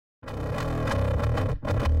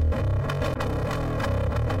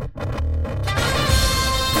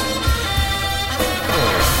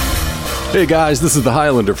Hey guys, this is the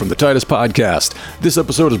Highlander from the Titus Podcast. This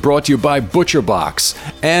episode is brought to you by ButcherBox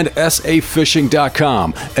and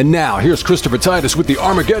SAFishing.com. And now, here's Christopher Titus with the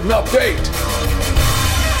Armageddon Update.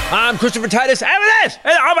 I'm Christopher Titus. Have this!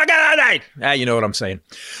 Armageddon Update! You know what I'm saying.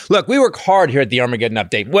 Look, we work hard here at the Armageddon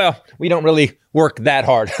Update. Well, we don't really work that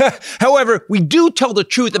hard. However, we do tell the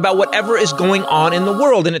truth about whatever is going on in the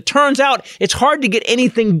world. And it turns out it's hard to get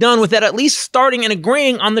anything done without at least starting and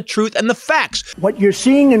agreeing on the truth and the facts. What you're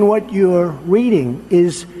seeing and what you're reading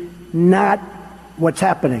is not what's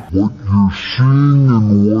happening. What you're seeing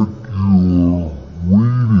and what you're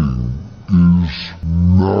reading is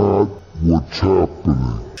not what's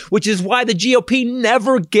happening. Which is why the GOP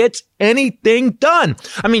never gets anything done.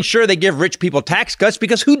 I mean, sure, they give rich people tax cuts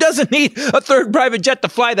because who doesn't need a third private jet to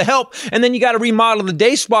fly the help? And then you got to remodel the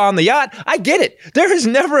day spa on the yacht. I get it. There is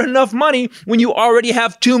never enough money when you already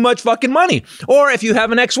have too much fucking money. Or if you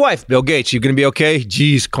have an ex-wife. Bill Gates, you gonna be okay?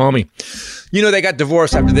 Jeez, call me. You know, they got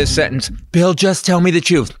divorced after this sentence. Bill, just tell me the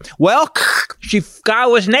truth. Well, guy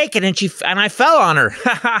was naked and I fell on her.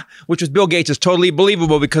 Which with Bill Gates is totally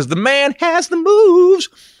believable because the man has the moves.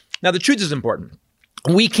 Now, the truth is important.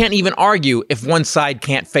 We can't even argue if one side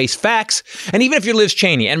can't face facts. And even if you're Liz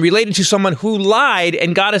Cheney and related to someone who lied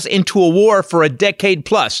and got us into a war for a decade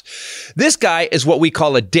plus, this guy is what we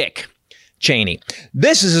call a dick. Cheney.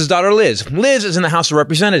 This is his daughter, Liz. Liz is in the House of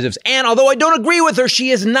Representatives. And although I don't agree with her,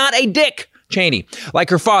 she is not a dick. Cheney,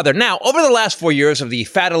 like her father. Now, over the last 4 years of the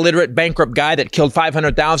fat, illiterate, bankrupt guy that killed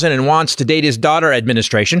 500,000 and wants to date his daughter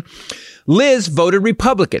administration, Liz voted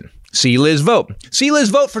Republican. See Liz vote. See Liz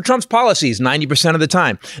vote for Trump's policies 90% of the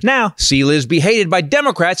time. Now, see Liz be hated by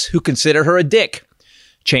Democrats who consider her a dick.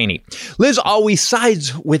 Cheney. Liz always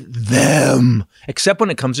sides with them, except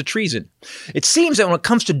when it comes to treason. It seems that when it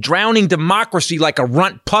comes to drowning democracy like a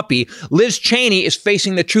runt puppy, Liz Cheney is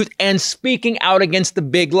facing the truth and speaking out against the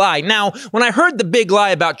big lie. Now, when I heard the big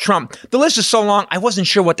lie about Trump, the list is so long, I wasn't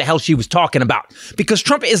sure what the hell she was talking about. Because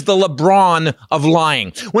Trump is the LeBron of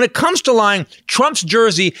lying. When it comes to lying, Trump's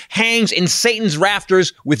jersey hangs in Satan's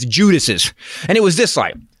rafters with Judas's. And it was this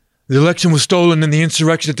lie. The election was stolen and the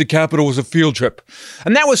insurrection at the Capitol was a field trip.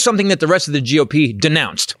 And that was something that the rest of the GOP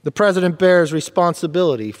denounced. The president bears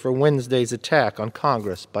responsibility for Wednesday's attack on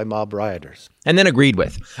Congress by mob rioters. And then agreed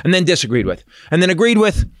with, and then disagreed with, and then agreed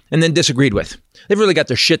with, and then disagreed with. They've really got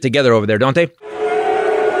their shit together over there, don't they? And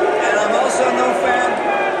I'm also no fan.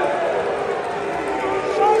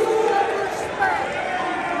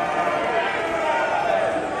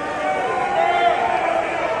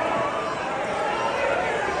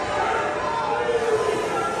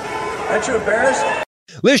 Aren't you embarrassed?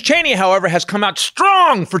 Liz Cheney, however, has come out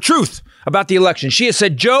strong for truth about the election. She has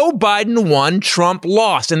said Joe Biden won, Trump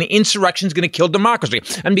lost, and the insurrection is going to kill democracy.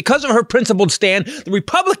 And because of her principled stand, the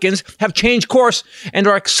Republicans have changed course and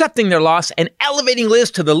are accepting their loss and elevating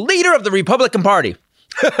Liz to the leader of the Republican Party.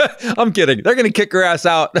 I'm kidding. They're going to kick her ass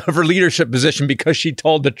out of her leadership position because she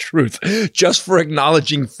told the truth, just for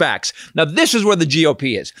acknowledging facts. Now, this is where the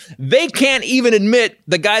GOP is. They can't even admit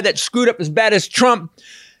the guy that screwed up as bad as Trump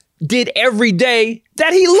did every day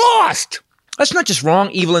that he lost. That's not just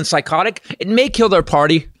wrong, evil, and psychotic. It may kill their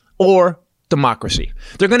party or democracy.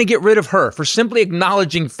 They're going to get rid of her for simply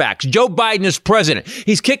acknowledging facts. Joe Biden is president.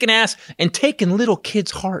 He's kicking ass and taking little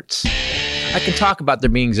kids' hearts. I can talk about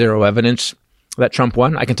there being zero evidence that Trump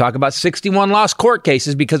won. I can talk about 61 lost court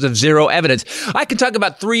cases because of zero evidence. I can talk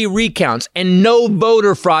about 3 recounts and no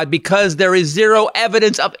voter fraud because there is zero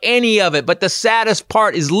evidence of any of it. But the saddest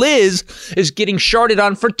part is Liz is getting shorted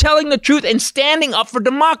on for telling the truth and standing up for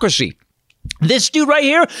democracy. This dude right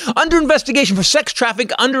here, under investigation for sex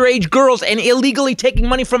trafficking underage girls and illegally taking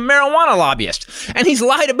money from marijuana lobbyists. And he's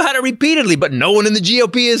lied about it repeatedly, but no one in the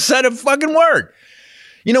GOP has said a fucking word.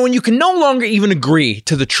 You know, when you can no longer even agree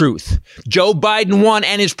to the truth, Joe Biden won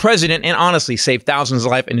and is president and honestly saved thousands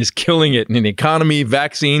of lives and is killing it in the economy,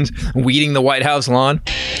 vaccines, weeding the White House lawn.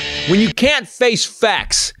 When you can't face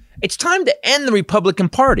facts, it's time to end the Republican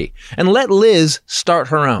Party and let Liz start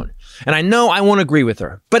her own. And I know I won't agree with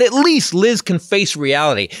her, but at least Liz can face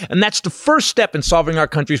reality. And that's the first step in solving our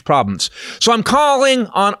country's problems. So I'm calling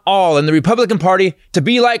on all in the Republican Party to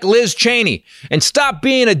be like Liz Cheney and stop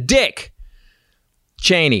being a dick.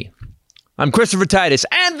 Cheney. I'm Christopher Titus,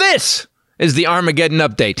 and this is the Armageddon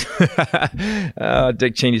Update.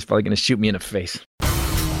 Dick Cheney's probably going to shoot me in the face.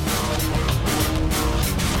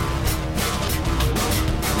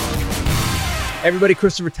 Everybody,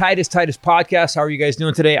 Christopher Titus Podcast. How are you guys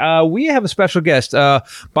doing today? We have a special guest.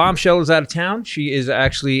 Bombshell is out of town. She is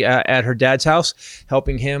actually at her dad's house,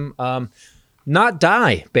 helping him not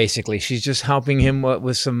die. Basically, she's just helping him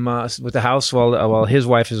with some with the house while his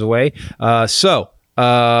wife is away. So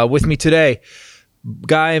With me today,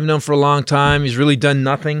 guy I've known for a long time. He's really done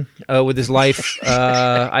nothing with his life.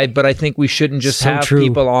 But I think we shouldn't just have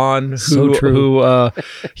people on who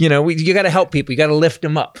you got to help people. You got to lift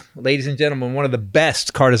them up. Ladies and gentlemen, one of the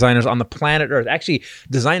best car designers on the planet Earth. Actually,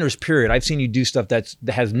 designers, period. I've seen you do stuff that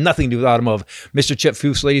has nothing to do with automotive. Mr. Chip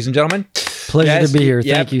Foose, ladies and gentlemen. Pleasure to be here.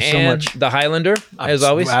 Thank you so much. The Highlander, as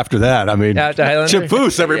always. After that, I mean, Chip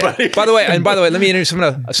Foose, everybody. Yeah. By the way, let me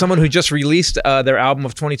introduce someone who just released their album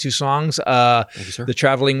of 22 songs. Thank you, sir. The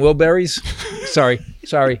Traveling Wilburys. Sorry.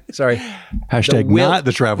 Hashtag not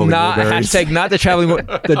the Traveling Wilburys. Hashtag not the Traveling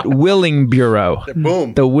the Willing Bureau.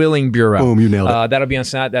 Boom. The Willing Bureau. Boom, you nailed it. That'll be on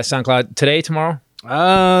that SoundCloud today, tomorrow?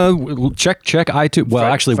 Check iTunes. Well,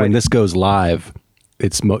 actually, when this goes live,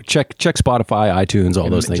 it's check Spotify, iTunes, all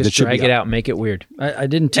those things. Just drag it out, make it weird. I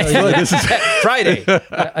didn't tell you. This is Friday.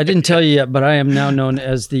 I didn't tell you yet, but I am now known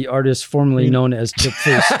as the artist formerly known as Chip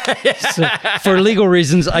Foose. So for legal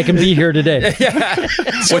reasons, I can be here today.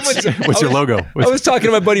 What's your logo? I was talking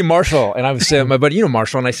to my buddy Marshall, and I was saying, my buddy,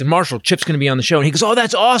 Marshall, and I said, Marshall, Chip's going to be on the show, and he goes, "Oh,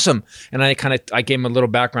 that's awesome." And I gave him a little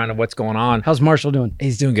background of what's going on. How's Marshall doing?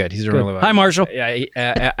 He's doing good. He's doing really well. Hi, Marshall.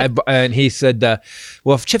 Yeah, and he said,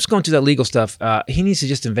 "Well, if Chip's going through that legal stuff, he needs to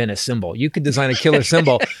just invent a symbol. You could design a killer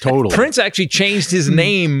symbol." Totally. Prince actually changed his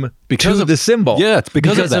name because of the symbol. Yeah, it's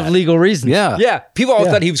because of legal reasons. Yeah. People all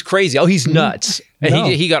thought he was crazy. Oh, he's nuts. And No.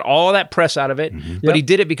 he got all that press out of it, but he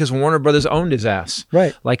did it because Warner Brothers owned his ass.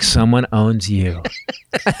 Right. Like someone owns you.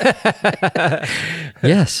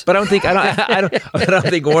 Yes. But I don't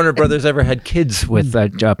think Warner Brothers ever had kids with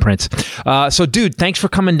Prince. So, dude, thanks for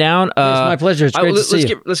coming down. It's my pleasure. It's great to see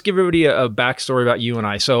you. Let's give everybody a backstory about you and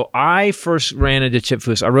I. So I first ran into Chip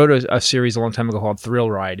Foose. I wrote a series a long time ago called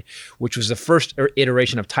Thrill Ride, which was the first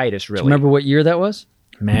iteration of Titus, really. Remember what year that was?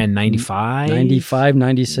 Man, 95? 95,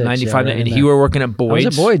 96. 95, yeah, and you were working at Boyd's. I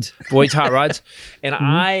was at Boyd's. Boyd's Hot Rods. And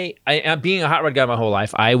I being a hot rod guy my whole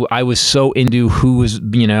life, I was so into who was,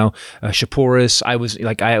 Shaporis. I was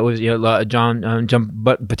John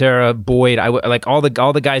Patera, Boyd. I like all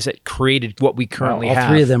the guys that created what we currently have. All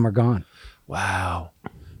three of them are gone. Wow.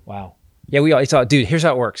 Yeah, we all thought, dude, here's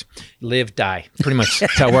how it works. Live, die. Pretty much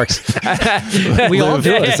that's how it works. We all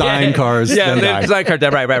do it. Design cars, yeah, then die. Design cars,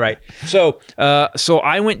 right. So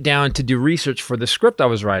I went down to do research for the script I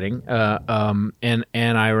was writing, and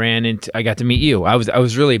I got to meet you. I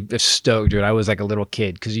was really stoked, dude. I was like a little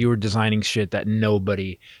kid because you were designing shit that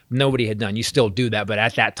nobody had done. You still do that, but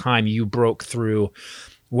at that time you broke through.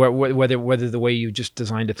 Whether the way you just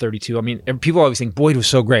designed a 32, I mean, people always think Boyd was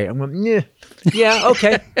so great. I'm going, yeah,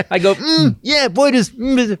 okay. I go, yeah, Boyd is,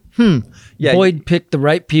 yeah. Boyd picked the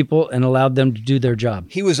right people and allowed them to do their job.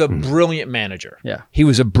 He was a brilliant manager. Yeah, he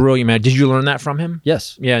was a brilliant man. Did you learn that from him?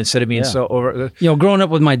 Yes. Yeah, instead of being so over. Growing up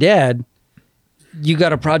with my dad, you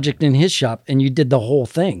got a project in his shop and you did the whole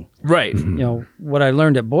thing. Right. What I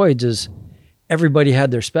learned at Boyd's is everybody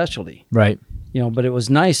had their specialty. Right. But it was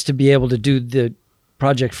nice to be able to do the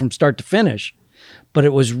project from start to finish, but it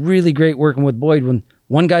was really great working with Boyd when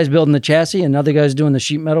one guy's building the chassis, another guy's doing the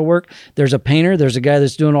sheet metal work. There's a painter, there's a guy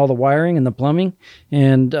that's doing all the wiring and the plumbing.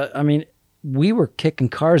 And we were kicking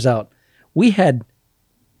cars out. We had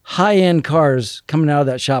high-end cars coming out of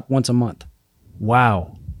that shop once a month.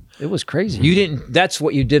 Wow. It was crazy. That's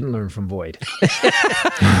what you didn't learn from Boyd.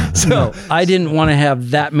 So I didn't want to have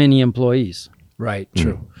that many employees. Right.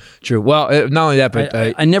 True. Well, not only that, but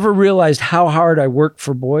I never realized how hard I worked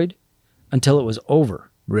for Boyd until it was over.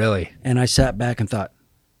 Really? And I sat back and thought,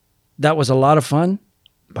 that was a lot of fun,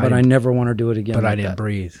 but I never want to do it again. But like I didn't that.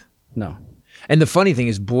 breathe. No. And the funny thing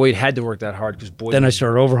is, Boyd had to work that hard because Boyd. Then I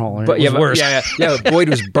started overhauling. But it was worse. Yeah. Boyd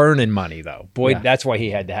was burning money though. Boyd, that's why he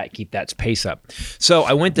had to keep that pace up. So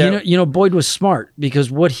I went there. Boyd was smart because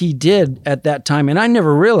what he did at that time, and I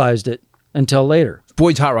never realized it until later.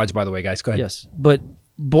 Boyd's Hot Rods, by the way, guys. Go ahead. Yes, but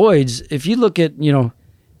Boyd's, if you look at,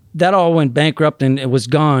 that all went bankrupt and it was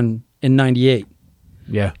gone in 98.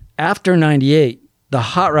 Yeah. After 98, the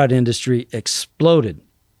hot rod industry exploded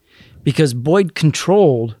because Boyd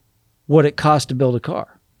controlled what it cost to build a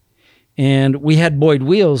car. And we had Boyd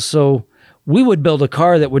wheels, so we would build a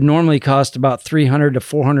car that would normally cost about $300,000 to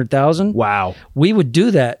 $400,000. Wow. We would do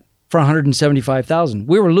that for $175,000.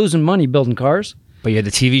 We were losing money building cars. But you had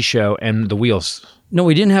the TV show and the wheels. No,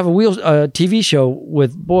 we didn't have a TV show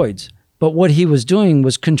with Boyd's. But what he was doing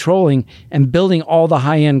was controlling and building all the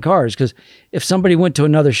high-end cars. Because if somebody went to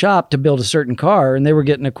another shop to build a certain car and they were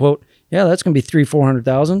getting a quote, yeah, that's going to be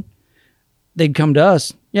 $300,000-$400,000, they'd come to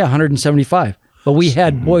us, yeah, $175,000. But we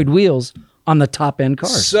had Boyd wheels on the top-end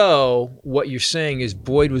cars. So what you're saying is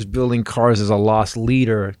Boyd was building cars as a loss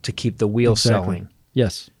leader to keep the wheels selling.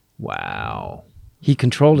 Yes. Wow. He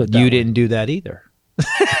controlled it. You didn't do that either.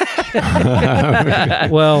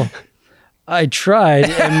 Well, I tried,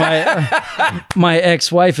 and my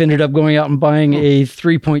ex-wife ended up going out and buying a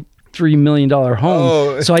 $3.3 million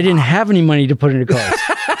home. So I didn't have any money to put into cars.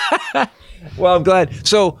 Well, I'm glad.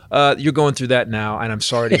 So you're going through that now, and I'm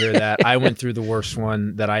sorry to hear that. I went through the worst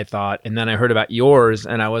one that I thought, and then I heard about yours,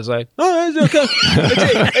 and I was like, oh, it's okay.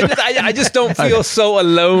 I just don't feel so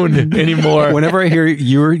alone anymore. Whenever I hear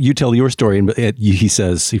you tell your story, and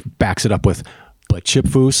he backs it up with, but Chip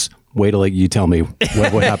Foose, wait till you tell me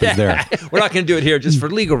what happens there. We're not going to do it here just for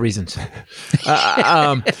legal reasons. So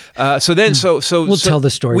We'll tell the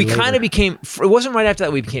story We later. kind of became. It wasn't right after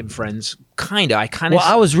that we became friends. Kind of.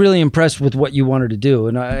 I was really impressed with what you wanted to do,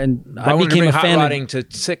 and I became a hot fan rodding to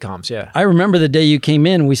sitcoms. Yeah. I remember the day you came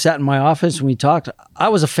in. We sat in my office and we talked. I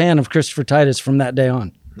was a fan of Christopher Titus from that day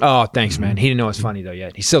on. Oh, thanks, man. He didn't know it's funny though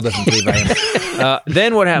yet. He still doesn't believe I am.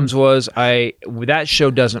 Then what happens was that show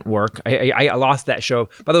doesn't work. I lost that show.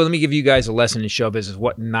 By the way, let me give you guys a lesson in show business: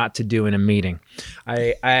 what not to do in a meeting.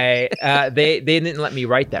 They didn't let me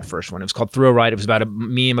write that first one. It was called Thrill Ride. It was about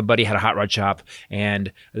me and my buddy had a hot rod shop,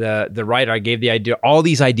 and the writer I gave the idea, all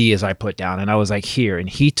these ideas I put down, and I was like, here, and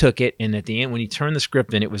he took it. And at the end, when he turned the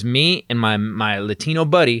script in, it was me and my Latino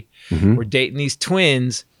buddy. We're dating these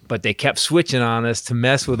twins. But they kept switching on us to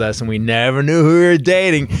mess with us, and we never knew who we were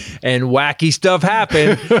dating. And wacky stuff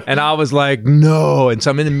happened, and I was like, "No!" And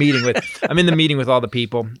so I'm in the meeting with all the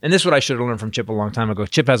people. And this is what I should have learned from Chip a long time ago.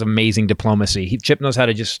 Chip has amazing diplomacy. Chip knows how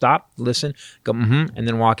to just stop, listen, go, and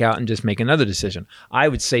then walk out and just make another decision. I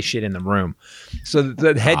would say shit in the room. So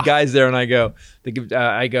the head guy's there, and I go,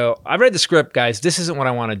 I read the script, guys. This isn't what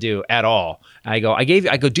I want to do at all. I go,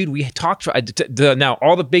 dude, we talked. Now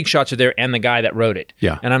all the big shots are there, and the guy that wrote it.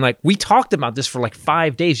 Yeah. And I'm like, we talked about this for like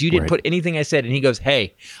 5 days. You didn't put anything I said. And he goes,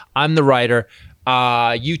 hey, I'm the writer.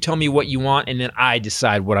 You tell me what you want, and then I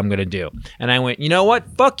decide what I'm going to do. And I went, you know what?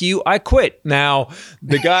 Fuck you. I quit. Now,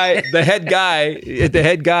 the head guy,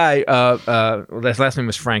 his last name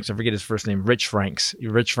was Franks. I forget his first name. Rich Franks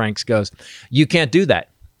goes, you can't do that.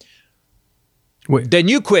 Then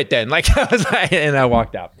you quit then. Like I was like, and I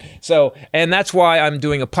walked out. So, and that's why I'm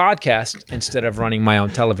doing a podcast instead of running my own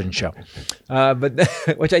television show. But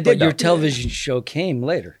which I did. But your though. television show came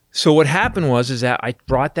later. So what happened is that I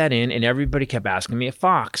brought that in, and everybody kept asking me at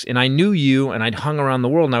Fox, and I knew you, and I'd hung around the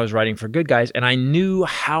world, and I was writing for Good Guys, and I knew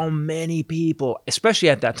how many people, especially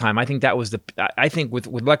at that time. I think that was I think with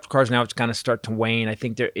electric cars now, it's kind of start to wane. I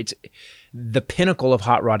think it's the pinnacle of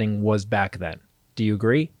hot rodding was back then. Do you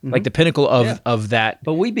agree? Like the pinnacle of that.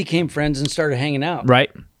 But we became friends and started hanging out.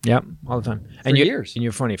 Right. Yep. All the time. For years. And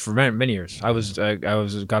you're funny. For many years. I was a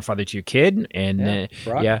godfather to your kid. And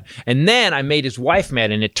And then I made his wife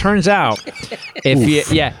mad. And it turns out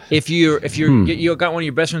if you got one of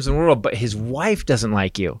your best friends in the world, but his wife doesn't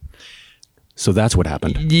like you. So that's what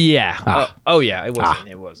happened. Yeah.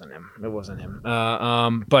 It wasn't him. So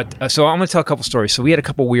I'm going to tell a couple stories. So we had a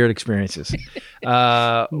couple weird experiences.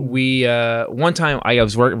 One time I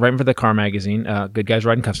was writing for the car magazine, Good Guys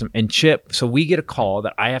Riding Custom, and Chip. So we get a call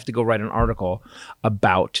that I have to go write an article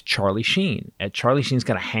about Charlie Sheen. Charlie Sheen's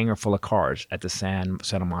got a hangar full of cars at the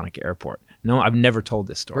Santa Monica Airport. No, I've never told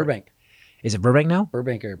this story. Burbank. Is it Burbank now?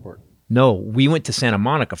 Burbank Airport. No, we went to Santa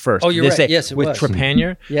Monica first. Oh, you're right. Yes, it with was.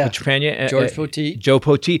 Trepanier. Yeah. With Trepanier. George Poteet. Joe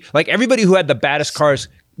Poteet. Like everybody who had the baddest cars,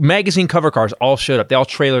 magazine cover cars, all showed up. They all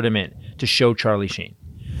trailered him in to show Charlie Sheen.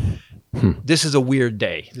 This is a weird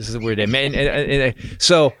day. Man,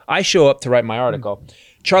 so I show up to write my article.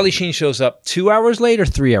 Charlie Sheen shows up 2 hours late or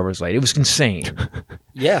 3 hours late. It was insane.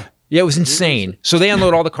 Yeah. Yeah, it was insane. So they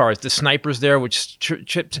unload all the cars. The sniper's there, which Troy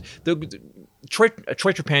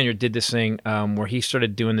Trepanier did this thing where he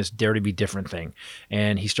started doing this Dare to Be Different thing,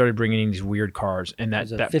 and he started bringing in these weird cars. And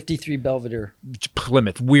that 53 Belvedere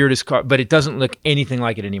Plymouth, weirdest car, but it doesn't look anything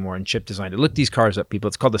like it anymore. And Chip designed it. Look these cars up, people.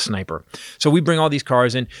 It's called the Sniper. So we bring all these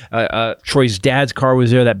cars in. Troy's dad's car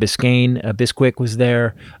was there. That Biscayne, Bisquick was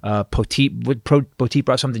there. Poteet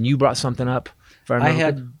brought something. You brought something up. I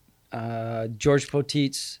had George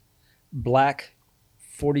Poteet's black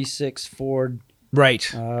 46 Ford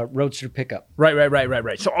right Roadster pickup.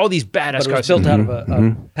 Right. So all these badass but it was cars. built out of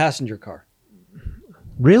a passenger car.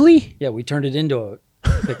 Really? Yeah, we turned it into a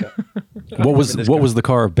pickup. What was the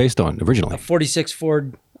car based on originally? A 46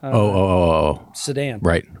 Ford sedan.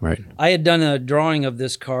 Right. I had done a drawing of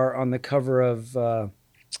this car on the cover of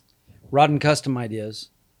Rod and Custom Ideas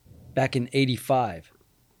back in '85,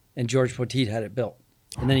 and George Poteet had it built,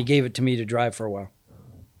 and then he gave it to me to drive for a while.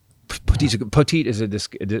 Poteet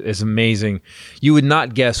is amazing. You would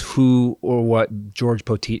not guess who or what George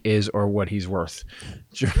Poteet is or what he's worth.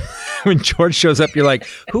 When George shows up, you're like,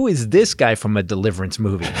 who is this guy from a Deliverance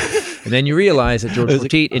movie? And then you realize that George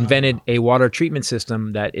Poteet invented a water treatment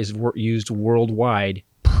system that is used worldwide,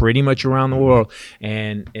 pretty much around the world.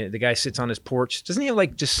 And the guy sits on his porch. Doesn't he have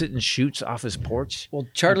like just sit and shoots off his porch? Well,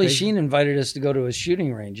 Charlie Sheen invited us to go to his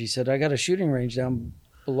shooting range. He said, I got a shooting range down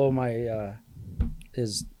below my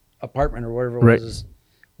his apartment or whatever it was,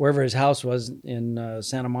 wherever his house was in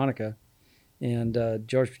Santa Monica. And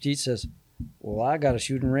George Poteet says, well, I got a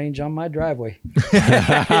shooting range on my driveway.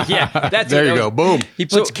 Yeah, that's There you go. Boom. He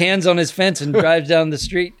puts cans on his fence and drives down the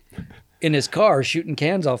street in his car shooting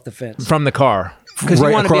cans off the fence. From the car. Because Right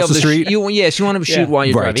you want to be across able the to street? you want to shoot while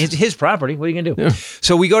you're Right. driving. It's his property. What are you going to do?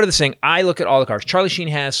 So we go to this thing. I look at all the cars. Charlie Sheen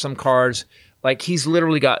has some cars. Like he's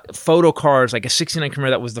literally got photo cars, like a '69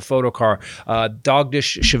 Camaro that was the photo car, dog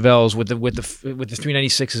dish Chevelles with the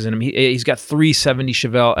 396s in them. He's got 370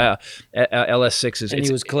 Chevelle LS6s. And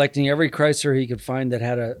he was collecting every Chrysler he could find that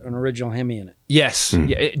had an original Hemi in it. Yes,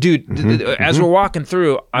 yeah, dude. As we're walking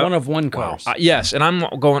through, One of one cars. yes, and I'm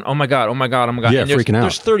going, oh my god. Yeah, and there's, freaking out.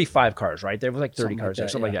 There's 35 cars, right? There was like 30 cars, like or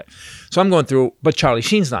that, something like that. So I'm going through, but Charlie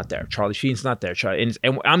Sheen's not there. And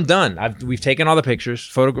I'm done. We've taken all the pictures.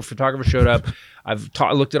 Photographer showed up. I've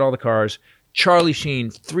looked at all the cars. Charlie Sheen,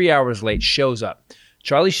 3 hours late, shows up.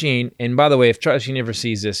 Charlie Sheen, and by the way, if Charlie Sheen ever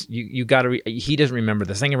sees this, you got to. He doesn't remember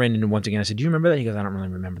this. I think I ran into him once again. I said, "Do you remember that?" He goes, "I don't really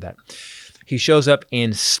remember that." He shows up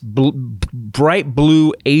in bright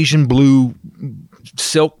blue, Asian blue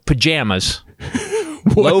silk pajamas,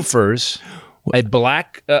 loafers, a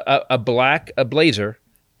black blazer,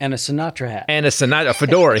 And a Sinatra hat. and a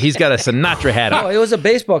fedora. He's got a Sinatra hat Oh, on. it was a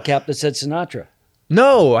baseball cap that said Sinatra.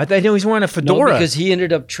 No, I know he's wearing a No, fedora. because he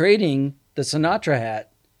ended up trading the Sinatra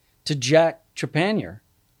hat to Jack Trepanier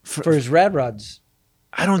for his Rad Rods.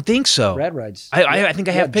 I don't think so. Rad Rides. I think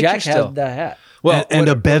I have pictures Jack still. had the hat. Well, and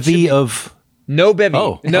a bevy of... no bevy.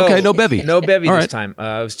 Oh, okay, no bevy. No bevy All this right. time.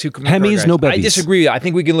 It was two Hemis, guys. no I bevies. disagree. I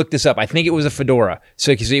think we can look this up. I think it was a fedora.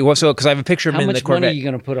 So because I have a picture of him How in the much Corvette. money are you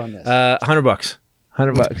going to put on this? $100.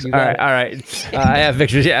 $100. You All got right, it. all right. I have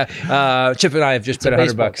pictures. Yeah. Chip and I have just put a $100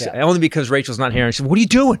 baseball cap. only because Rachel's not here. And she said, "What are you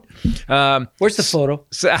doing?" Where's the photo?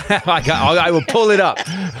 So I will pull it up.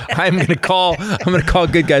 I'm gonna call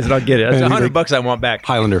Good Guys and I'll get it. It's $100 I want back.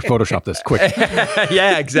 Highlander, Photoshop this quick.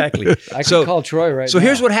 Yeah, exactly. I can call Troy right So now.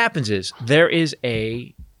 here's what happens: is there is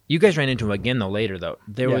a. You guys ran into him again though later though.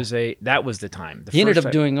 That was the time. He ended first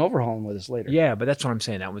up time- doing overhauling with us later. Yeah, but that's what I'm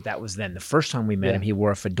saying. That was then. The first time we met him, he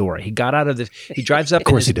wore a fedora. He got out of this. He drives up in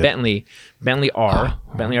course his he did. Bentley R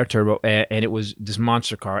Turbo, and it was this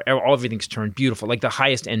monster car. Everything's turned beautiful, like the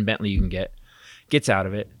highest end Bentley you can get. Gets out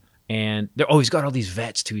of it, and he's got all these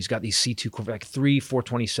vets too. He's got these C2 Corvette, like 3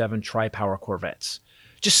 427 tri-power Corvettes,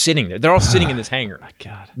 just sitting there. They're all sitting in this hangar,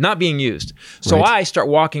 God. not being used. So Right. I start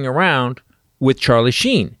walking around with Charlie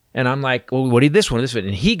Sheen, and I'm like, "Well, what did this one?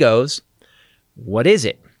 And he goes, "What is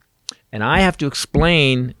it?" And I have to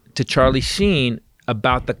explain to Charlie Sheen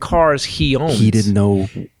about the cars he owns. He didn't know...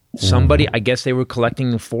 Somebody, I guess they were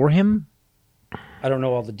collecting for him. I don't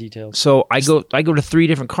know all the details. So I go to 3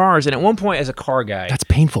 different cars, and at one point, as a car guy, That's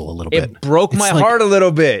painful a little bit. it broke It's my like, heart a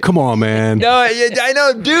little bit. Come on, man. No, I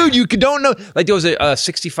know, dude. You don't know. Like there was a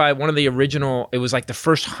 65, one of the original. It was like the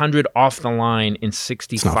first 100 off the line in fair.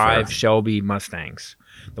 65 Shelby Mustangs,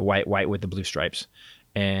 the white with the blue stripes,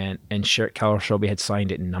 and Carol Shelby had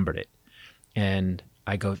signed it and numbered it, and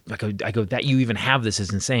I go that you even have this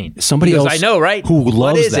is insane. Somebody He goes, else I know, right? who What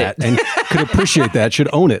loves is that it? and could appreciate that should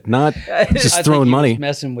own it, not just I throwing think he money. was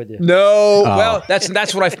messing with you. No, well, that's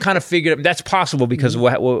what I've kind of figured. That's possible because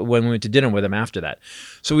when we went to dinner with him after that.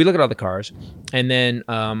 So we look at all the cars, and then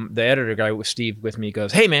the editor guy, Steve, with me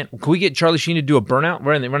goes, "Hey man, can we get Charlie Sheen to do a burnout?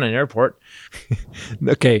 We're in an airport."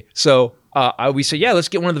 Okay, so we say, "Yeah, let's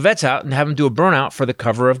get one of the vets out and have him do a burnout for the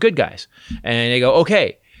cover of Good Guys." And they go,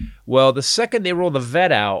 "Okay." Well, the second they roll the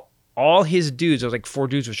vet out, all his dudes, there was like 4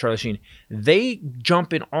 dudes with Charlie Sheen, they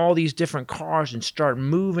jump in all these different cars and start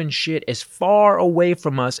moving shit as far away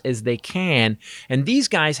from us as they can. And these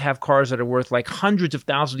guys have cars that are worth like hundreds of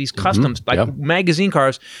thousands, these customs, like Yep. magazine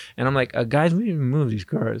cars. And I'm like, guys, we need to move these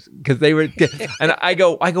cars. Because they were, and I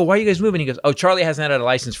go, why are you guys moving? He goes, oh, Charlie hasn't had a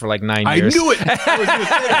license for like 9 years. I knew it. I was gonna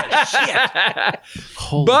say that. Shit.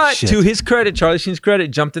 Holy But shit. to his credit, Charlie Sheen's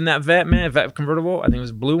credit, jumped in that vet convertible. I think it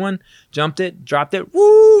was a blue one. Jumped it, dropped it.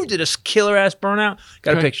 Woo! Did a killer ass burnout.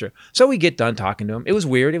 Got a picture. So we get done talking to him. It was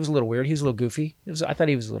weird. It was a little weird. He was a little goofy. I thought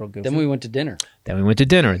he was a little goofy. Then we went to dinner. Then we went to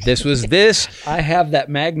dinner. This was this. I have that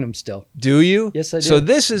Magnum still. Do you? Yes, I do.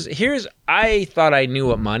 So I thought I knew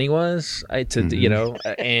what money was.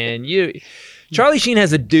 Charlie Sheen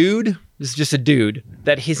has a dude. This is just a dude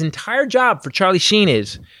that his entire job for Charlie Sheen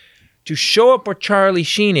is to show up where Charlie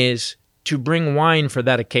Sheen is to bring wine for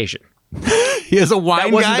that occasion. He is a wine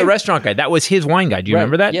That wasn't guy? the restaurant guy. That was his wine guy. Do you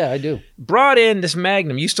remember that? Yeah, I do. Brought in this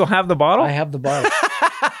Magnum. You still have the bottle? I have the bottle.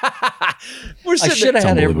 We're I sitting should have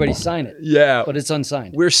had everybody unbelievable. sign it. Yeah. But it's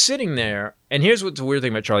unsigned. We're sitting there, and here's what's the weird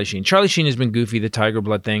thing about Charlie Sheen. Charlie Sheen has been goofy, the Tiger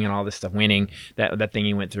Blood thing and all this stuff, winning, that thing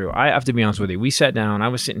he went through. I have to be honest with you. We sat down. I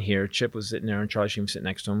was sitting here. Chip was sitting there, and Charlie Sheen was sitting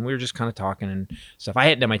next to him. We were just kind of talking and stuff. I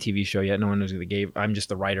hadn't done my TV show yet. No one knows who they gave. I'm just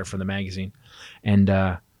the writer for the magazine. And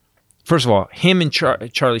first of all, him and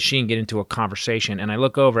Charlie Sheen get into a conversation, and I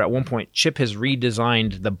look over. At one point, Chip has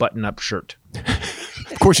redesigned the button-up shirt.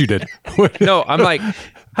 Of course you did. No, I'm like,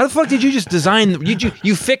 how the fuck did you just design?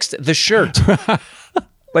 You fixed the shirt.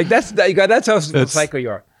 Like that's how psycho you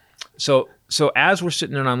are. So as we're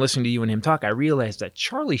sitting there and I'm listening to you and him talk, I realized that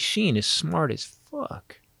Charlie Sheen is smart as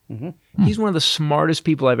fuck. Mm-hmm. He's one of the smartest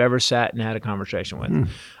people I've ever sat and had a conversation with.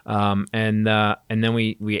 And then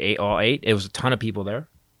we ate. It was a ton of people there.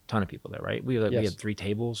 Right? We had 3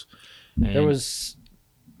 tables. There was,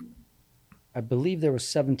 I believe there was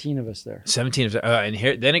 17 of us there. 17 of and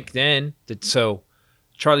here so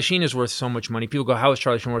Charlie Sheen is worth so much money. People go, how is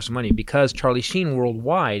Charlie Sheen worth so money? Because Charlie Sheen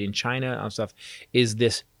worldwide in China and stuff is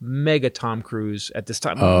this mega Tom Cruise at this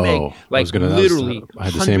time. I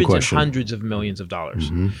had the same question. Hundreds of millions of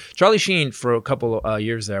dollars. Charlie Sheen, for a couple of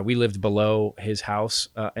years there, we lived below his house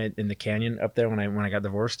in the canyon up there when I got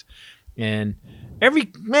divorced. And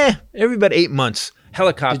every about 8 months,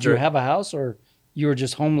 helicopter. Did you have a house or you were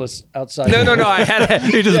just homeless outside? No. I had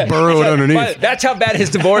He just burrowed underneath. But that's how bad his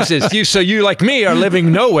divorce is. You like me are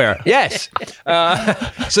living nowhere. Yes.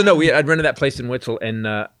 So no, I'd rented that place in Witzel,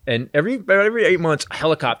 and every 8 months,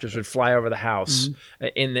 helicopters would fly over the house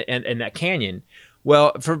in that canyon.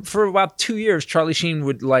 Well, for about 2 years, Charlie Sheen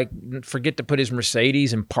would forget to put his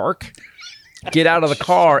Mercedes in park. Get out of the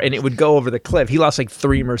car, and it would go over the cliff. He lost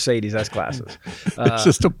 3 Mercedes S-classes. It's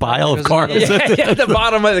just a pile of cars. At the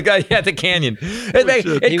bottom of the canyon.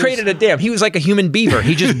 It created a dam. He was like a human beaver.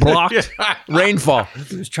 He just blocked rainfall.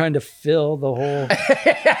 He was trying to fill the whole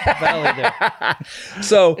valley there.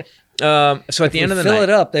 So at the end of the night, fill it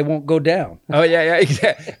up, they won't go down. Oh yeah,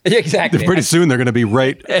 exactly. Pretty soon they're going to be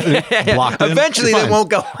blocked in. Eventually they won't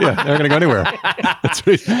go. Yeah, they're going to go anywhere.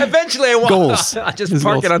 Eventually I won't. Goals. I'll just His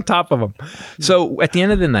park goals. it on top of them. So at the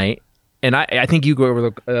end of the night, and I think you go over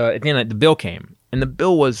at the end of the night, the bill came, and the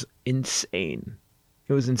bill was insane.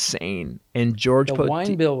 It was insane. And The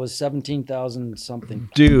wine bill was 17,000 something.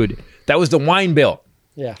 Dude, that was the wine bill.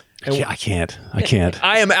 Yeah. I can't.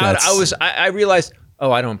 I am out. That's- I realized,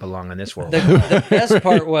 I don't belong in this world. The best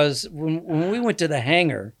part was when we went to the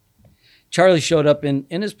hangar, Charlie showed up in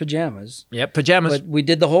his pajamas. Yep, pajamas. But we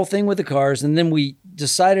did the whole thing with the cars, and then we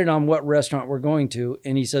decided on what restaurant we're going to.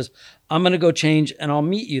 And he says, I'm going to go change, and I'll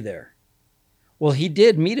meet you there. Well, he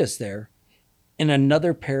did meet us there in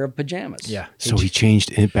another pair of pajamas. Yeah. So he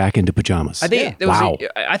changed it back into pajamas. I think Wow.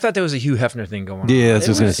 I thought there was a Hugh Hefner thing going on. Yeah, that's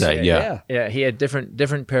what I was going to It say. Yeah. Yeah, he had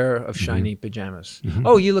different pair of shiny pajamas. Mm-hmm.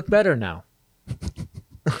 Oh, you look better now.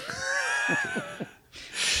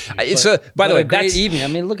 So, by the way, What a great that's evening. I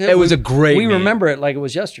mean, look at it was a great. We meeting. remember it like it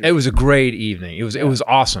was yesterday. It was a great evening. It was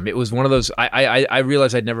awesome. It was one of those. I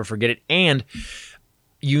realized I'd never forget it. And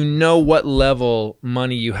you know what level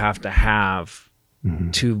money you have to have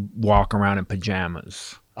to walk around in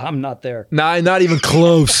pajamas. I'm not there. Not even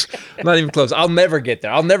close. Not even close. I'll never get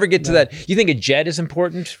there. I'll never get to that. You think a jet is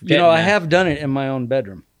important? You know, I have done it in my own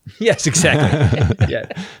bedroom. Yes, exactly.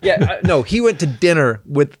 No, he went to dinner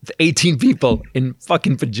with 18 people in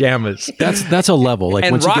fucking pajamas. That's a level. Like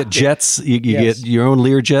And once you rocked get it. jets, you Yes. get your own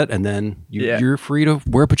Learjet, and then you're free to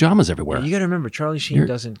wear pajamas everywhere. You got to remember, Charlie Sheen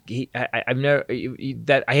doesn't. I've never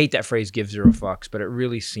that. I hate that phrase "give 0 fucks," but it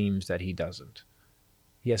really seems that he doesn't.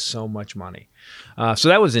 He has so much money, so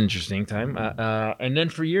that was an interesting time. And then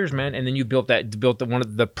for years, man, and then you built one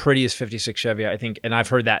of the prettiest '56 Chevy, I think. And I've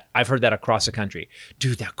heard that across the country,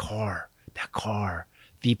 dude. That car,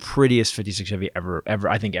 the prettiest '56 Chevy ever,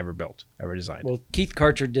 I think, ever built, ever designed. Well, Keith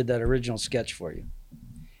Karcher did that original sketch for you.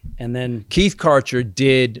 And then Keith Karcher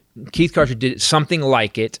did something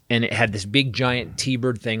like it, and it had this big giant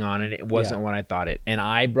T-bird thing on it. It wasn't what I thought it, and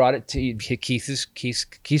I brought it to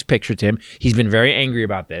Keith's picture to him. He's been very angry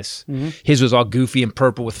about this. His was all goofy and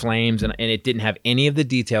purple with flames, and it didn't have any of the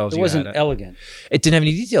details. it wasn't elegant. It didn't have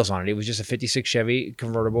any details on it. It was just a '56 Chevy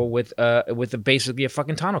convertible with basically a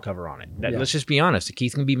fucking tonneau cover on it. Let's just be honest.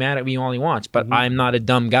 Keith can be mad at me all he wants, but I'm not a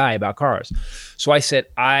dumb guy about cars. So I said,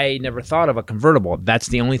 I never thought of a convertible. That's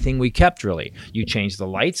the only thing we kept, really. You changed the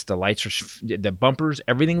lights were the bumpers,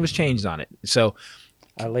 everything was changed on it. So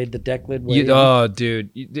I laid the deck lid.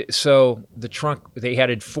 So the trunk, they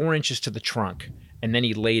added 4 inches to the trunk, and then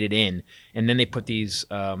he laid it in, and then they put these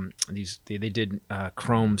they did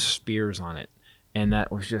chrome spears on it. and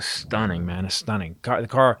that was just stunning, man. It's stunning. The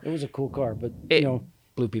car, It was a cool car, but it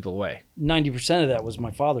blew people away. 90% of that was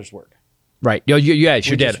my father's work. Right. Yeah, it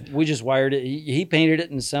sure did. We just wired it. He painted it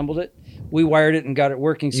and assembled it. We wired it and got it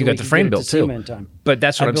working. So You we got the could frame get it built to too. SEMA in time. But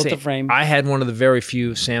that's what I I'm built saying. the frame. I had one of the very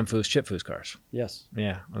few Sam Foos, Chip Foos cars. Yes.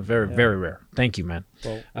 Yeah, very rare. Thank you, man.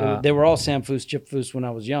 Well, they were all Sam Foos, Chip Foos when I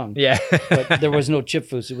was young. Yeah. But there was no Chip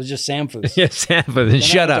Foos. It was just Sam Foos. Yeah, Sam Foos. Then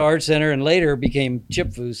Shut I went to up. Art Center and later became Chip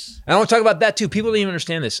Foos. And I want to talk about that too. People didn't even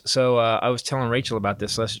understand this. So I was telling Rachel about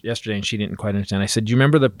this yesterday, and she didn't quite understand. I said, "Do you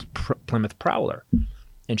remember the Plymouth Prowler?"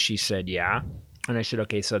 And she said, "Yeah." And I said,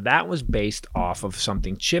 "Okay, so that was based off of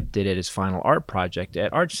something Chip did at his final art project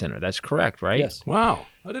at Art Center. That's correct, right?" Yes. Wow.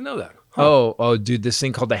 I didn't know that. Oh, dude, this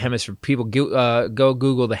thing called the Hemisphere. People go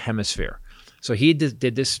Google the Hemisphere. So he did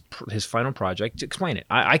this his final project. Explain it.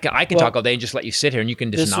 I can talk all day and just let you sit here and you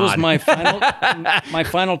can just This nod. was my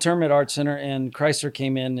final term at Art Center, and Chrysler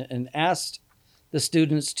came in and asked the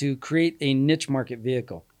students to create a niche market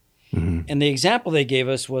vehicle. And the example they gave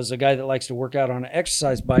us was a guy that likes to work out on an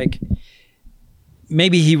exercise bike.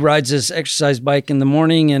 Maybe he rides this exercise bike in the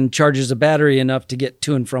morning and charges a battery enough to get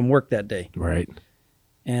to and from work that day. Right.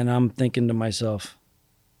 And I'm thinking to myself,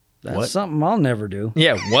 that's What? something I'll never do.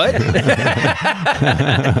 Yeah, what?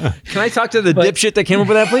 Can I talk to the dipshit that came up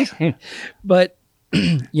with that, please? But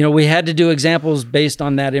we had to do examples based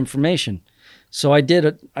on that information. So I did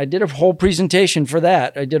a whole presentation for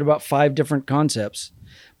that. I did about 5 different concepts.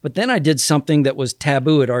 But then I did something that was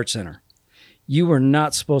taboo at Art Center. You were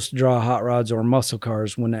not supposed to draw hot rods or muscle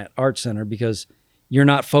cars when at Art Center because you're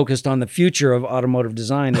not focused on the future of automotive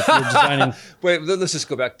design. If you're designing, Wait, let's just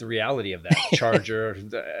go back to the reality of that. Charger.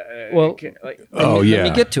 Well, Oh, let yeah. me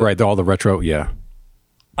get to it. Right. All the retro. Yeah.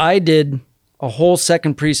 I did a whole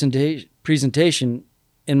second presentation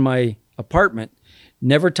in my apartment,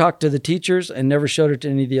 never talked to the teachers and never showed it to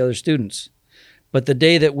any of the other students. But the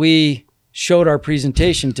day that we showed our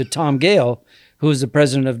presentation to Tom Gale, who was the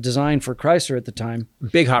president of design for Chrysler at the time,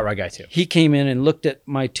 big hot rod guy too. he came in and looked at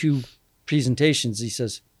my 2 presentations. He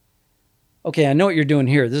says, "Okay, I know what you're doing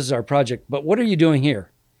here. This is our project, but what are you doing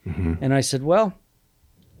here?" And I said,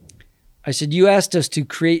 you asked us to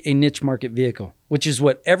create a niche market vehicle, which is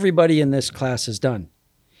what everybody in this class has done.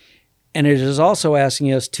 And it is also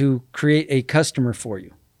asking us to create a customer for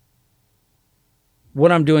you.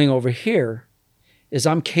 What I'm doing over here is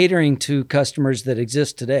I'm catering to customers that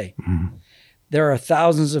exist today. There are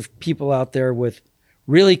thousands of people out there with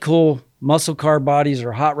really cool muscle car bodies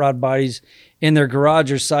or hot rod bodies in their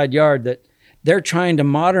garage or side yard that they're trying to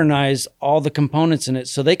modernize all the components in it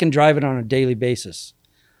so they can drive it on a daily basis.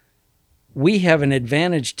 We have an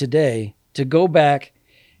advantage today to go back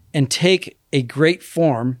and take a great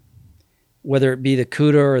form, whether it be the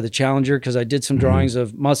Cuda or the Challenger, because I did some drawings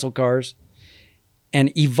of muscle cars,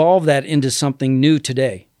 and evolve that into something new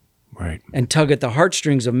today. Right. And tug at the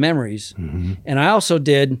heartstrings of memories. And I also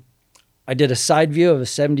did a side view of a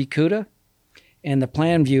 70 Cuda and the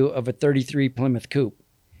plan view of a 33 Plymouth Coupe.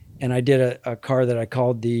 And I did a car that I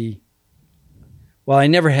called I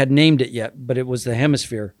never had named it yet, but it was the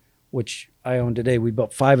Hemisphere, which I own today. We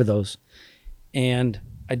built 5 of those. And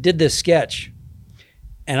I did this sketch,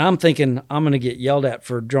 and I'm thinking I'm going to get yelled at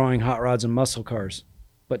for drawing hot rods and muscle cars.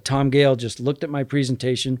 But Tom Gale just looked at my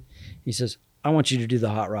presentation. He says, "I want you to do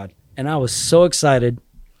the hot rod." And I was so excited.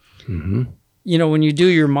 When you do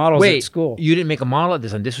your models at school. You didn't make a model at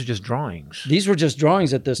this time. This was just drawings. These were just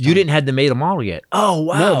drawings at this time. You didn't have made a model yet. Oh,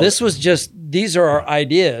 wow. No, this was just, these are our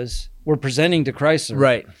ideas we're presenting to Chrysler.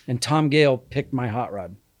 Right. And Tom Gale picked my hot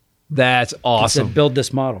rod. That's He awesome. said, "Build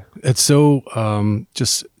this model." It's so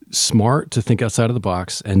just smart to think outside of the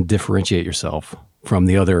box and differentiate yourself from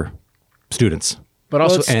the other students. But Well,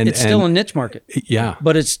 also, it's still a niche market, Yeah.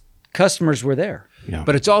 but its customers were there. Yeah.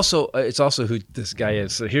 But it's also who this guy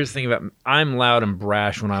is. So here's the thing about I'm loud and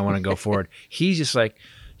brash when I want to go forward. He's just like,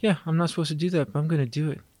 yeah, I'm not supposed to do that, but I'm going to do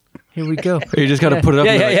it. Here we go. You just got to put it up.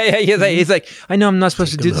 Yeah, and yeah, be like, yeah, yeah. He's like, I know I'm not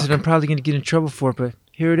supposed to do this, and I'm probably going to get in trouble for it, but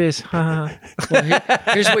here it is. Well,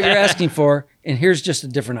 here's what you're asking for, and here's just a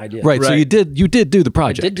different idea. Right. So you did do the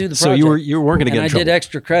project. I did do the So project. you weren't going to get and in I trouble. did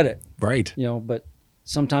extra credit, Right. but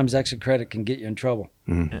sometimes extra credit can get you in trouble.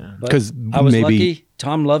 But 'Cause I was maybe- lucky.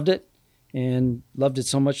 Tom loved it and loved it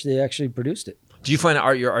so much they actually produced it. Do you find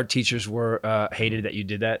your art teachers were hated that you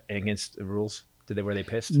did that against the rules? Were they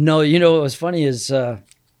pissed? No, what was funny is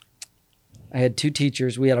I had 2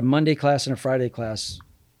 teachers. We had a Monday class and a Friday class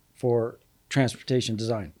for transportation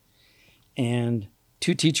design, and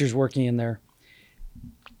 2 teachers working in there.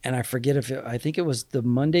 And I forget I think it was the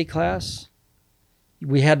Monday class.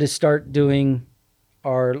 We had to start doing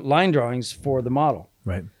our line drawings for the model.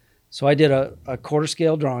 Right. So I did a quarter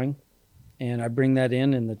scale drawing, And I bring that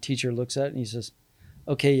in, and the teacher looks at it and he says,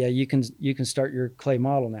 okay, yeah, you can start your clay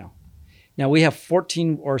model now. Now we have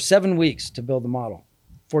 7 weeks to build the model.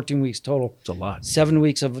 14 weeks total. It's a lot. 7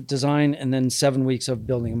 weeks of design and then 7 weeks of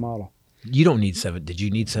building a model. You don't need 7. Did you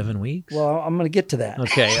need 7 weeks? Well, I'm going to get to that.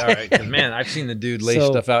 Okay, all right. 'Cause, man, I've seen the dude lay So-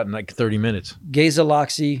 stuff out in like 30 minutes. Geza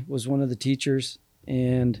Loxey was one of the teachers,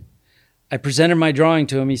 and I presented my drawing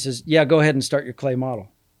to him. He says, yeah, go ahead and start your clay model.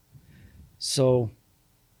 So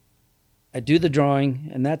I do the drawing,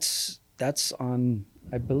 and that's on,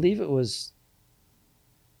 I believe it was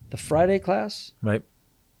the Friday class. Right.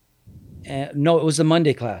 No, it was the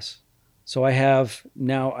Monday class. So I have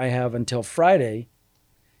until Friday,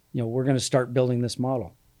 we're going to start building this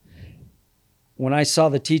model. When I saw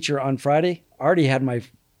the teacher on Friday, I already had my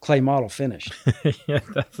clay model finished.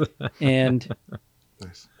 And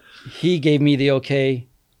he gave me the okay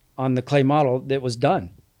on the clay model that was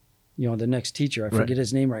done. The next teacher, I forget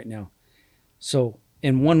his name right now. So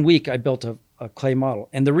in 1 week, I built a clay model.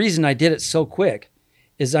 And the reason I did it so quick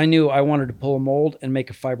is I knew I wanted to pull a mold and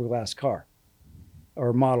make a fiberglass car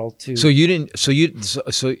or model to. So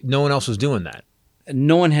no one else was doing that.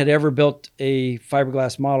 No one had ever built a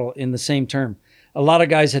fiberglass model in the same term. A lot of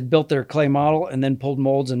guys had built their clay model and then pulled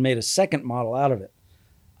molds and made a second model out of it.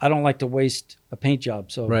 I don't like to waste a paint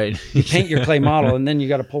job. So you paint your clay model and then you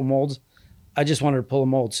got to pull molds. I just wanted to pull a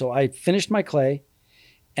mold. So I finished my clay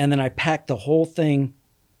and then I packed the whole thing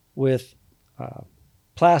with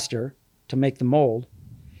plaster to make the mold.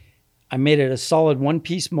 I made it a solid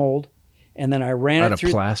one-piece mold, and then I ran it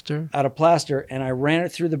through out of plaster, and I ran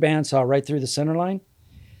it through the bandsaw right through the center line.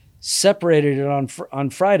 Separated it on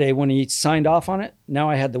Friday when he signed off on it. Now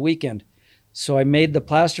I had the weekend, so I made the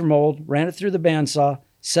plaster mold, ran it through the bandsaw,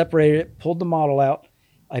 separated it, pulled the model out.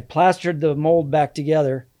 I plastered the mold back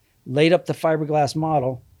together, laid up the fiberglass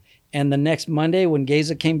model, and the next Monday when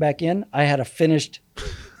Geza came back in, I had a finished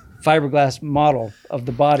fiberglass model of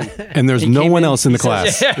the body. And there's no one else in the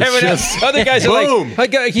class. Other guys are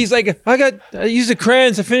like, I used the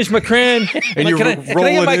crayons to finish my crayon. And you're can I get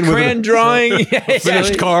rolling my in with crayon a drawing?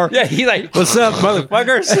 finished car. Yeah, he's like, What's up,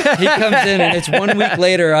 motherfuckers? He comes in and it's 1 week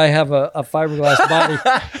later, I have a fiberglass body.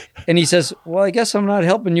 And he says, well, I guess I'm not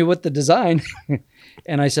helping you with the design.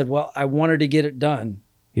 And I said, well, I wanted to get it done.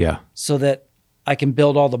 Yeah. So that I can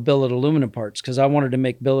build all the billet aluminum parts, because I wanted to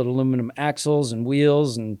make billet aluminum axles and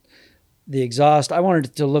wheels and the exhaust. I wanted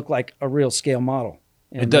it to look like a real scale model.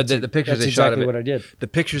 And the pictures they shot of it. What I did. The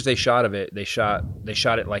pictures they shot of it, they shot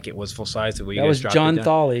it like it was full size. That was John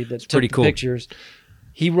Thawley that took the pictures.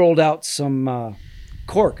 He rolled out some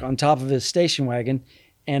cork on top of his station wagon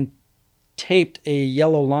and taped a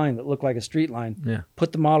yellow line that looked like a street line. Yeah.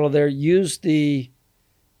 Put the model there, used the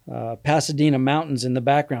Pasadena mountains in the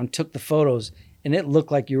background, took the photos, and it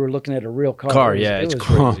looked like you were looking at a real car. It's was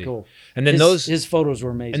crazy. Really cool. And then his photos were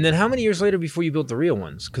amazing. And then how many years later before you built the real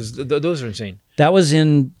ones? Because those are insane. That was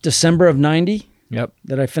in December of '90. Yep.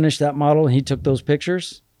 That I finished that model, and he took those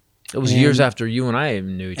pictures. It was years after you and I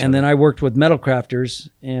knew each other. And then I worked with Metal Crafters,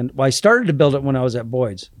 and I started to build it when I was at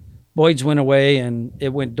Boyd's. Boyd's went away, and it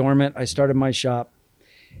went dormant. I started my shop,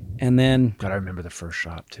 and then God, I remember the first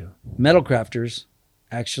shop too. Metal Crafters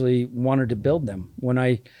actually wanted to build them. When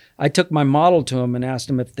I took my model to them and asked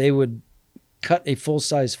them if they would cut a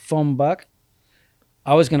full-size foam buck,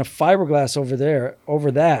 I was going to fiberglass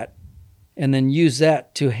over that, and then use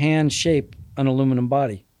that to hand shape an aluminum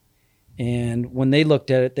body. And when they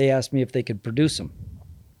looked at it, they asked me if they could produce them.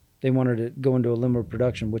 They wanted to go into aluminum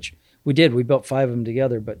production, which we did. We built 5 of them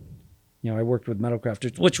together, but I worked with Metal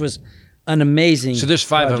Crafters, which was an amazing. So there's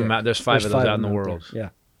 5 project. of them out. There's 5 of those out in the there. world. Yeah.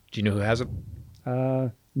 Do you know who has them?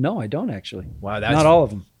 No, I don't actually. Wow, that's not all of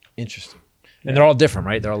them. Interesting. And they're all different,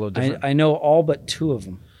 right? They're all a little different. I know all but 2 of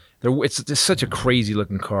them. It's such a crazy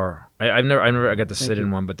looking car. I never got to sit in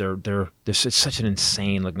one, but it's such an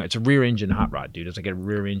insane looking. It's a rear engine hot rod, dude. It's like a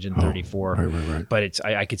rear engine 34. Right. But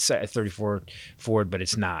I could say a 34 Ford, but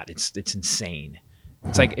it's not. It's insane.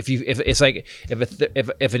 It's like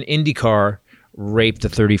if an Indy car raped a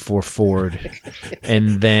 34 Ford,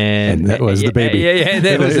 and then that was the baby. and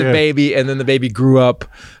that was the baby, and then the baby grew up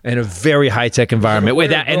in a very high tech environment. Wait,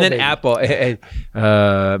 that and then baby.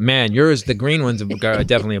 Apple. Man, yours, the green one's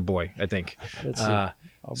definitely a boy, I think.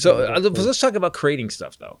 Let's talk about creating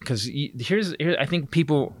stuff though, because here's I think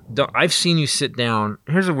people don't. I've seen you sit down.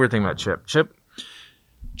 Here's a weird thing about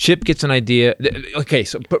Chip gets an idea. Okay,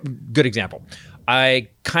 so good example. I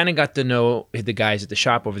kind of got to know the guys at the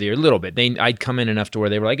shop over there a little bit. I'd come in enough to where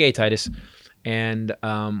they were like, "Hey, Titus," and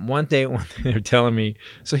one day they're telling me,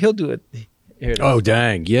 so he'll do it. Here it is. Oh,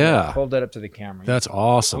 dang. Yeah. Hold that up to the camera. That's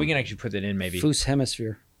awesome. We can actually put that in maybe. Foos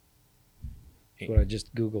Hemisphere. What I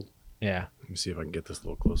just Googled. Yeah. Let me see if I can get this a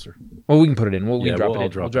little closer. Well, we can put it in. We'll Yeah, drop we'll- it I'll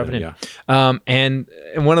in. drop We'll it drop in, it in.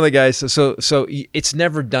 And one of the guys, so it's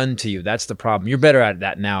never done to you. That's the problem. You're better at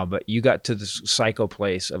that now, but you got to this psycho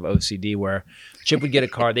place of OCD where Chip would get a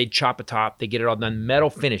car, they'd chop a top, they get it all done, metal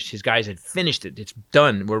finished. His guys had finished it. It's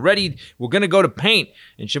done. We're ready. We're going to go to paint.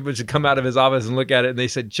 And Chip would come out of his office and look at it. And they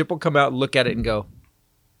said, Chip will come out and look at it and go.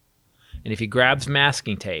 And if he grabs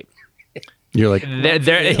masking tape, You're like,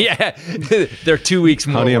 they're 2 weeks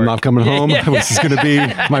more. honey, I'm work. not coming home. This is going to be,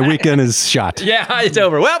 my weekend is shot. Yeah, it's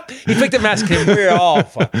over. Well, he picked up masking tape. We're all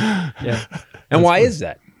fucked. Yeah. And why is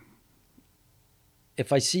that?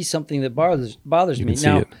 If I see something that bothers You me can see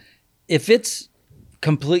now, it. if it's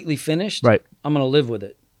completely finished, Right. I'm going to live with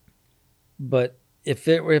it. But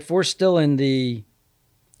if we're still in the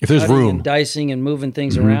If there's cutting room, and dicing and moving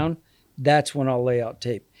things Mm-hmm. around, that's when I'll lay out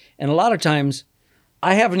tape. And a lot of times,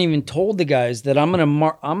 I haven't even told the guys that I'm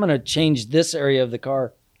gonna change this area of the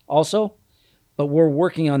car also, but we're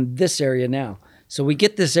working on this area now. So we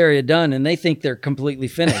get this area done, and they think they're completely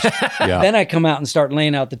finished. Yeah. Then I come out and start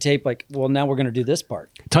laying out the tape. Like, well, now we're gonna do this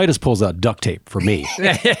part. Titus pulls out duct tape for me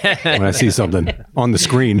when I see something on the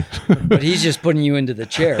screen. But he's just putting you into the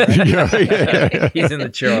chair. Right? He's in the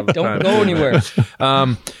chair all the time. Don't go anywhere.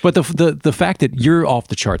 But the fact that you're off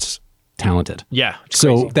the charts talented. Yeah. it's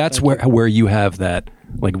So crazy. that's where you have that,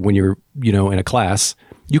 like when you're, in a class,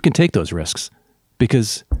 you can take those risks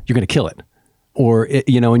because you're going to kill it. Or,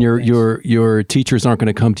 and your teachers aren't going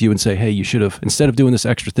to come to you and say, hey, you should have, instead of doing this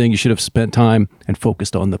extra thing, you should have spent time and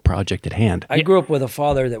focused on the project at hand. I grew up with a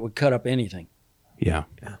father that would cut up anything. Yeah.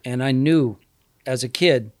 And I knew as a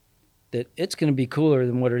kid that it's going to be cooler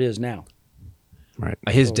than what it is now. Right.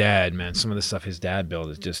 His dad, man, some of the stuff his dad built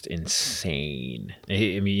is just insane.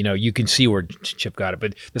 I mean, you can see where Chip got it.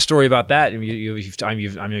 But the story about that, I know you've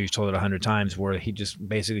told it 100 times, where he just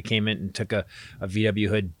basically came in and took a VW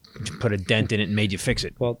hood, put a dent in it, and made you fix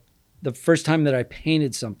it. Well, the first time that I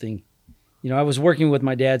painted something, I was working with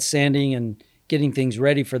my dad, sanding and getting things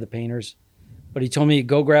ready for the painters. But he told me,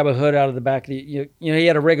 go grab a hood out of the back of the, he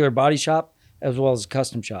had a regular body shop as well as a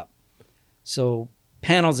custom shop. So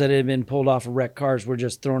panels that had been pulled off of wrecked cars were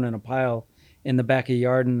just thrown in a pile in the back of the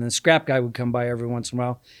yard. And the scrap guy would come by every once in a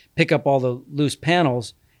while, pick up all the loose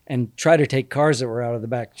panels and try to take cars that were out of the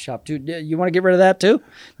back shop too. You want to get rid of that too?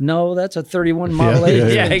 No, that's a 31 Model 8.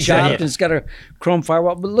 It's been chopped and it's got a chrome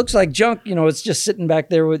firewall, but it looks like junk. It's just sitting back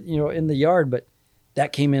there with, in the yard, but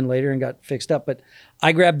that came in later and got fixed up. But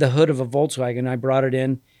I grabbed the hood of a Volkswagen. I brought it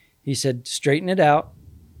in. He said, straighten it out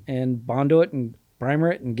and Bondo it and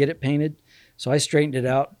primer it and get it painted. So I straightened it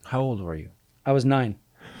out. How old were you? I was 9.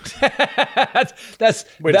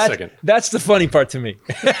 Wait a second. That's the funny part to me.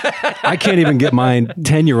 I can't even get my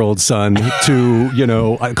 10-year-old son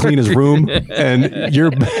to, clean his room, and you're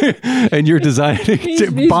designing,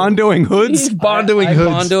 bondoing hoods. He's bondoing I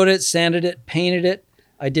hoods. bondoed it, sanded it, painted it.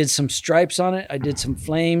 I did some stripes on it. I did some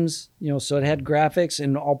flames, so it had graphics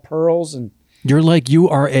and all pearls. And You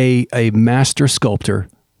are a master sculptor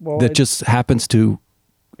Well, that just happens to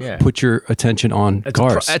put your attention on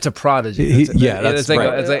cars. That's a prodigy. That's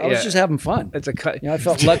right. I was just having fun. It's a cut. I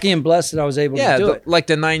felt lucky and blessed that I was able to do it. Like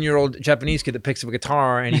the 9-year-old Japanese kid that picks up a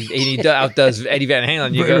guitar and he outdoes Eddie Van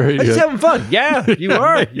Halen. You go, Right, I'm just yeah. having fun. Yeah, you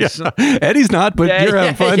are. Eddie's not, but you're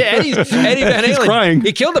having fun. Yeah, Eddie Van Halen. He's crying.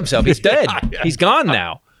 He killed himself. He's dead. He's gone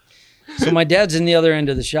now. So my dad's in the other end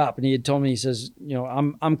of the shop, and he had told me, he says,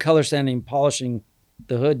 I'm color sanding and polishing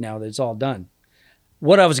the hood now that it's all done.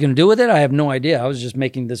 What I was going to do with it, I have no idea. I was just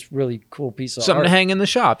making this really cool piece of Something art. to hang in the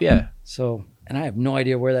shop. Yeah, So, and I have no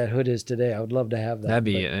idea where that hood is today. I would love to have that. that'd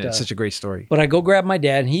be but, such a great story. But I go grab my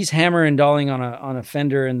dad, and he's hammer and dolling on a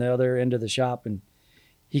fender in the other end of the shop, and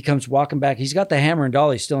he comes walking back. He's got the hammer and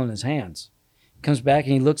dolly still in his hands. He comes back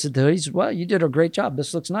and he looks at the hood. He says, well, you did a great job.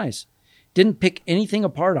 This looks nice. Didn't pick anything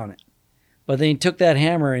apart on it. But then he took that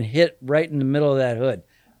hammer and hit right in the middle of that hood.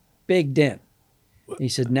 Big dent. He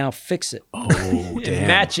said, now fix it. Oh, damn.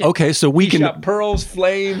 Match it. Okay, so we He can. shot pearls,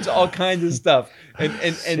 flames, all kinds of stuff. And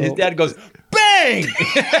his dad goes, bang!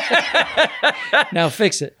 Now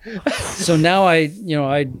fix it. So now I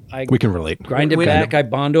We can relate. grind it Wait, back. I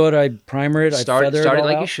bondo it. I primer it. I Start feather it it all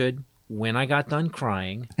like out. you should. When I got done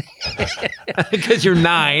crying, because you're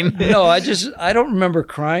 9. No, I don't remember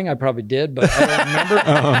crying. I probably did, but I don't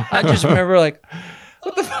remember. I just remember what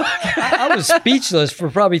the fuck? I was speechless for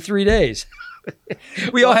probably 3 days.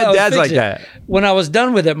 We all While I had was dads like fixing it. that. When I was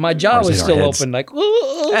done with it, my jaw Ours was hit our still heads. open, like,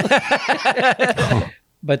 ooh.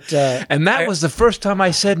 But And that was the first time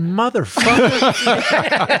I said motherfucker.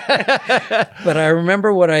 but I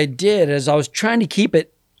remember what I did is I was trying to keep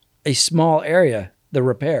it a small area, the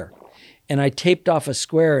repair, and I taped off a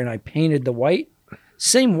square and I painted the white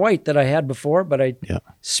same white that I had before, but I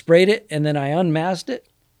sprayed it and then I unmasked it.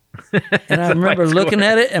 And I remember looking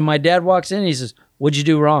at it, and my dad walks in and he says, "What'd you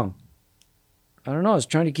do wrong?" I don't know. I was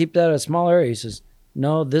trying to keep that a small area. He says,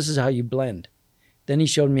 "No, this is how you blend." Then he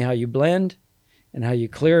showed me how you blend and how you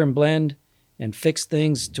clear and blend and fix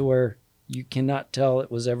things to where you cannot tell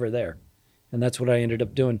it was ever there. And that's what I ended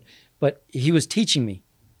up doing. But he was teaching me.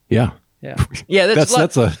 Yeah. Yeah. Yeah, That's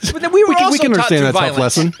a. But then we can taught understand through that tough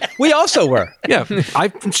violence. lesson. We also were. Yeah,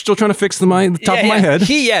 I'm still trying to fix the top of my head,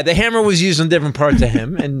 The hammer was used on different parts of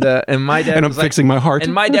him, and my dad and I'm was like, fixing my heart.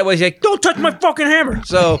 And my dad was like, "Don't touch my fucking hammer."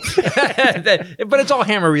 So, but it's all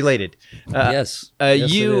hammer related. Yes.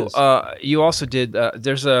 Yes, you it is. you also did.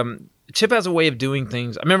 There's Chip has a way of doing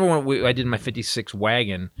things. I remember when I did my '56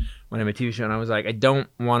 wagon when I'm a TV show, and I was like, I don't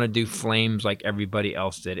want to do flames like everybody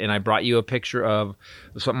else did. And I brought you a picture of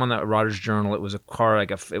something on that Rodder's Journal. It was a car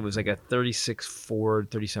it was like a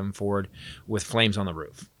 37 Ford with flames on the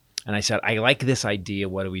roof. And I said, I like this idea.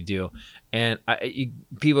 What do we do? And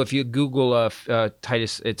people, if you Google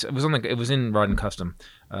Titus, it was in Rod and Custom.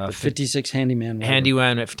 The 56 Handyman wagon.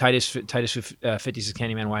 Handyman Titus 56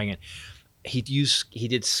 Handyman wagon. He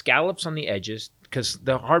did scallops on the edges, because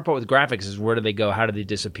the hard part with graphics is where do they go? How do they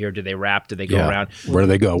disappear? Do they wrap? Do they go around? Where do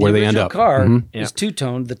they go? Where do they end The up? car Mhm. is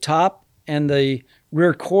two-toned. The top and the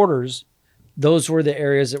rear quarters, those were the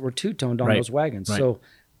areas that were two-toned on Right. those wagons. Right. So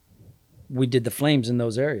we did the flames in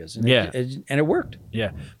those areas. And Yeah. it worked.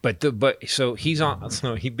 Yeah, but so he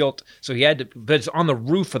had to, but it's on the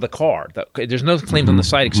roof of the car. There's no flames on the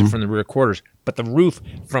side except from the rear quarters, but the roof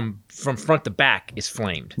from front to back is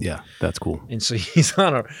flamed. Yeah, that's cool. And so he's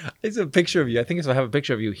on it's a picture of you. I think I have a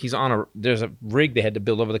picture of you. He's on there's a rig they had to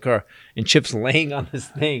build over the car, and Chip's laying on this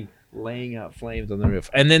thing, laying out flames on the roof.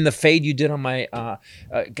 And then the fade you did on my,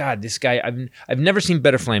 God, this guy, I've never seen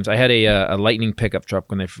better flames. I had a Lightning pickup truck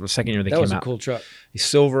when the second year they That came was out. a cool truck. He's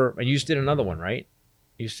silver, and you just did another one, right?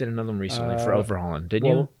 You just did another one recently for overhauling, didn't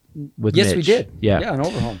you? With Yes, we Mitch. did. Yeah. Yeah, an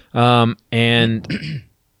overhaul. And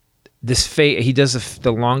this fade, he does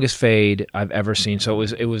the longest fade I've ever seen. So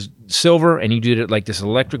it was silver, and he did it like this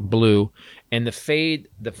electric blue, and the fade,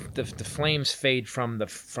 the flames fade from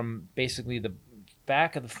basically the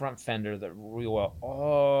back of the front fender, the real well,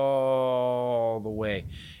 all the way.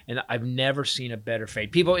 And I've never seen a better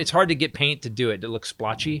fade. People, it's hard to get paint to do it. It looks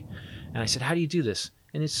splotchy. And I said, how do you do this?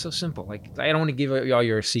 And it's so simple. Like, I don't want to give all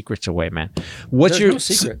your secrets away, man. What's There's no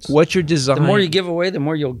secrets. What's your design? The more you give away, the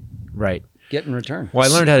more you'll right. get in return. Well,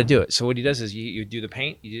 I learned how to do it. So what he does is you do the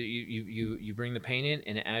paint, you bring the paint in,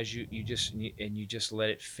 and as you just let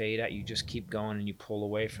it fade out. You just keep going, and you pull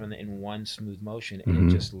away from it in one smooth motion,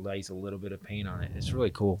 and it just lays a little bit of paint on it. It's really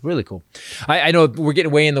cool, really cool. I know we're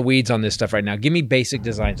getting way in the weeds on this stuff right now. Give me basic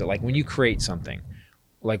designs that, like, when you create something,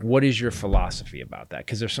 like, what is your philosophy about that?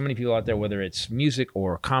 Because there's so many people out there, whether it's music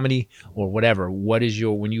or comedy or whatever. What is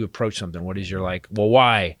when you approach something? What is your, like, well,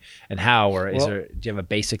 why and how, or do you have a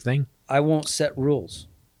basic thing? I won't set rules,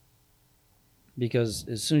 because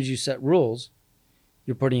as soon as you set rules,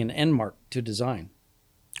 you're putting an end mark to design.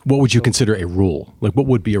 What would you consider a rule? Like, what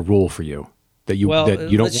would be a rule for you that you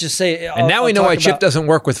don't? Let's just say. And now we know why Chip doesn't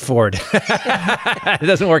work with Ford. It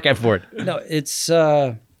doesn't work at Ford. No, it's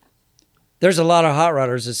there's a lot of hot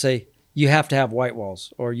rodders that say you have to have white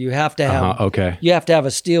walls, or you have to have you have to have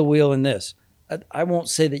a steel wheel in this. I won't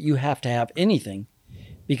say that you have to have anything,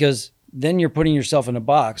 because then you're putting yourself in a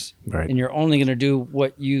box, right, and you're only going to do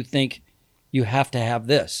what you think you have to have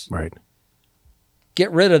this. Right.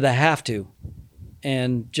 Get rid of the have to,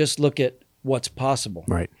 and just look at what's possible.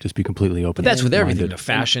 Right. Just be completely open. But that's with everything. minded. The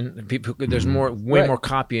fashion, people, there's way more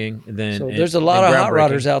copying than. So there's a lot of hot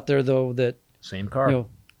rodders out there, though, that same car.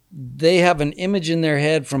 They have an image in their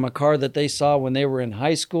head from a car that they saw when they were in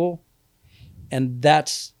high school, and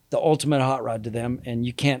that's the ultimate hot rod to them, and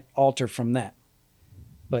you can't alter from that.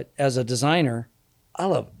 But as a designer, I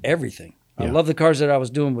love everything. I love the cars that I was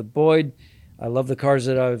doing with Boyd. I love the cars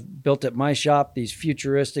that I've built at my shop, these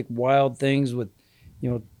futuristic, wild things with,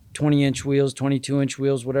 20-inch wheels, 22-inch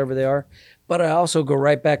wheels, whatever they are. But I also go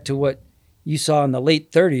right back to what you saw in the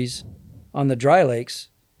late 30s on the dry lakes,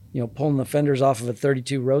 pulling the fenders off of a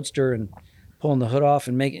 32 Roadster and pulling the hood off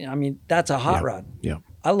and that's a hot rod. Yeah.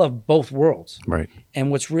 I love both worlds. Right. And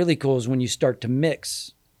what's really cool is when you start to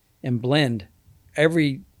mix and blend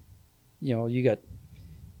every, you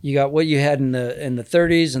got what you had in the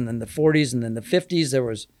 30s, and then the 40s, and then the 50s. There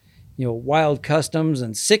was, wild customs,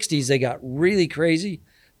 and 60s they got really crazy,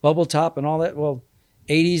 bubble top and all that. Well,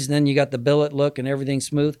 80s, then you got the billet look and everything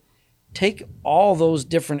smooth. Take all those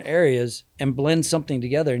different areas and blend something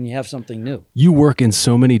together, and you have something new. You work in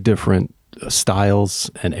so many different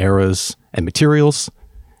styles and eras and materials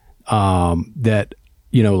that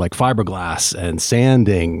like fiberglass and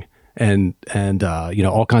sanding and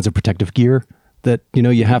all kinds of protective gear that,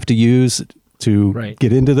 you have to use to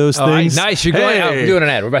get into those things. Nice. You're going out. We're doing an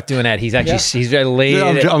ad. We're about to do an ad. He's actually, he's very late.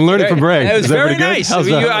 Yeah, I'm learning from Bray. It was Is that very pretty good? nice. How's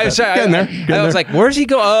that? I was sorry. Getting there. I was like, where's he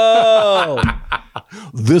going? Oh.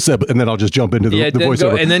 And then I'll just jump into the then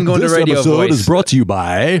voiceover. and then go into this radio episode voice. is brought to you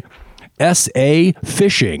by SA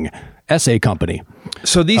Fishing, SA Company.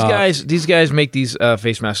 So these guys make these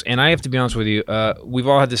face masks, and I have to be honest with you. We've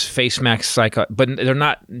all had this face mask cycle, but they're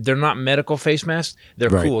not medical face masks. They're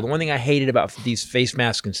cool. The one thing I hated about these face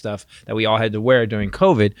masks and stuff that we all had to wear during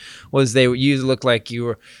COVID was they usually look like you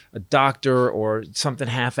were a doctor or something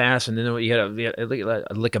half-assed, and then you had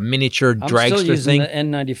like a miniature I'm dragster still using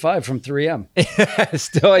thing. the N95 from 3M.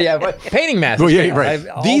 Still, yeah, but painting masks. Oh, yeah, right.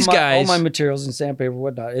 These guys, all my materials and sandpaper,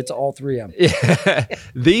 whatnot, it's all 3M.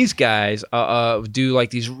 These guys do like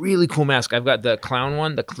these really cool masks. I've got the clown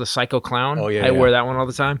one, the Psycho Clown. Oh, yeah, I wear that one all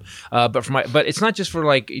the time. But it's not just for for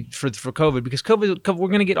COVID, because COVID we're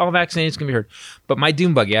gonna get all vaccinated. It's gonna be hard. But my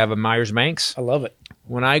Doom buggy, I have a Myers Manx. I love it.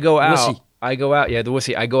 When I go out, Wussy. the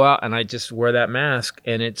wussy. I go out and I just wear that mask,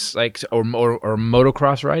 and it's like or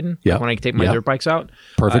motocross riding. Yeah. When I take my dirt bikes out,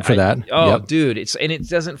 Perfect for that. Yep. Dude, it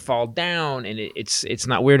doesn't fall down, and it's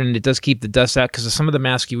not weird, and it does keep the dust out, because some of the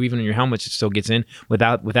masks you even in your helmets, it still gets in. With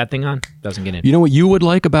that thing on, doesn't get in. You know what you would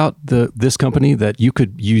like about this company? That you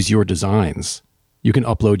could use your designs. You can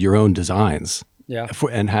upload your own designs. Yeah.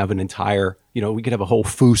 And have an entire, we could have a whole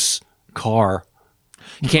Foose car.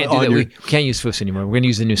 You can't do that. We can't use Foose anymore. We're going to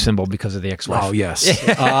use the new symbol because of the ex-wife. Oh, yes.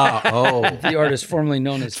 The artist formerly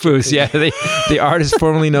known as Foose, yeah. The artist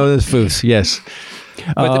formerly known as Foose, yes.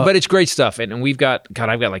 But it's great stuff. And we've got,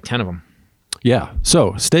 I've got like 10 of them. Yeah.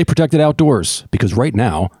 So stay protected outdoors, because right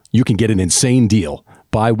now you can get an insane deal.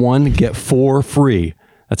 Buy one, get 4 free.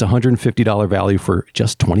 That's $150 value for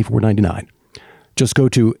just $24.99. Just go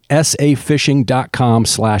to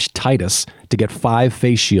safishing.com/Titus to get 5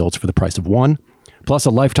 face shields for the price of 1, plus a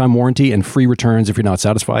lifetime warranty and free returns if you're not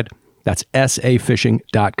satisfied. That's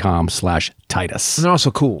safishing.com/Titus. And they're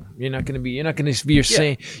also cool. You're not going to be your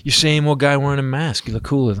same old guy wearing a mask. You look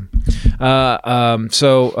cool with them.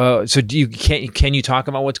 So can you talk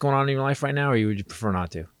about what's going on in your life right now, or you would prefer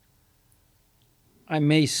not to? I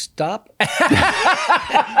may stop.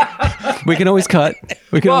 We can always cut.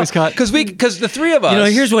 Always cut. Because the three of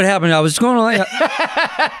us. Here's what happened. I was going to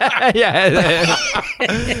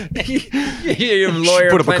your lawyer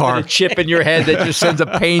Put up a planted car. a chip in your head that just sends a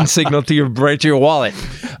pain signal to your brain, to your wallet.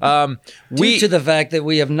 due to the fact that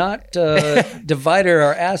we have not divided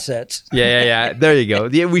our assets. Yeah. There you go.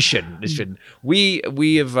 Yeah, we shouldn't. It shouldn't. We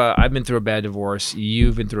have. I've been through a bad divorce.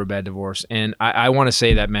 You've been through a bad divorce, and I want to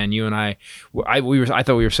say that, man. You and I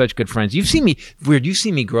thought we were such good friends. You've seen me weird. You've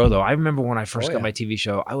seen me grow, though. I remember when I first got my TV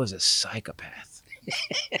show, I was a psychopath.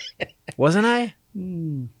 Wasn't I?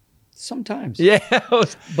 Sometimes. Yeah.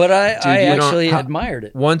 But I you don't- actually admired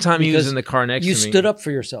it. One time he was because in the car next to me. You stood up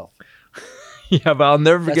for yourself. Yeah, but I'll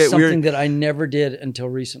never That's forget. something that I never did until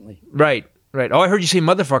recently. Right. Oh, I heard you say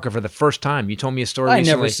motherfucker for the first time. You told me a story I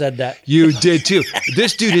recently. never said that. You did too.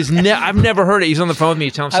 This dude is I've never heard it. He's on the phone with me.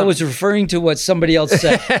 You tell him I something. was referring to what somebody else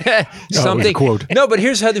said. Something. quote. No, but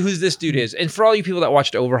here's who's this dude is. And for all you people that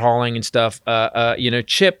watched Overhauling and stuff,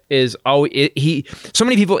 Chip is always so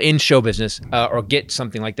many people in show business or get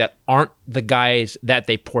something like that aren't the guys that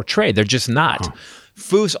they portray. They're just not.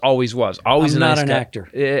 Foose always was. Always I'm a not nice an guy. actor.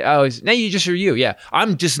 No, you just are you. Yeah,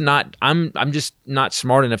 I'm just not. I'm just not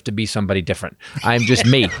smart enough to be somebody different. I'm just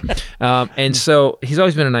me. And so he's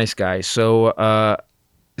always been a nice guy. So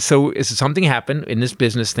something happened in this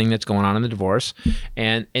business thing that's going on in the divorce,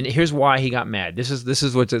 and here's why he got mad. This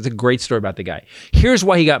is what's it's a great story about the guy. Here's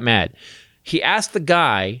why he got mad. He asked the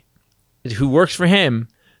guy who works for him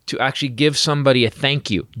to actually give somebody a thank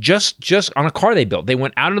you just on a car they built. They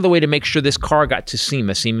went out of the way to make sure this car got to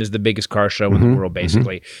SEMA. SEMA is the biggest car show in the world,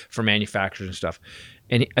 basically, for manufacturers and stuff.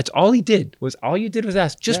 And that's all he did was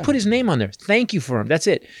ask, just put his name on there. Thank you for him. That's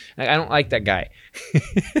it. I don't like that guy.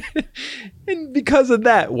 And because of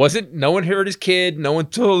that, no one hurt his kid, no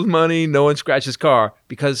one stole his money, no one scratched his car,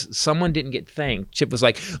 because someone didn't get thanked. Chip was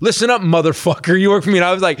like, listen up, motherfucker, you work for me. And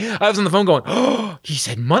I was on the phone going, oh, he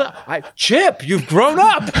said, Chip, you've grown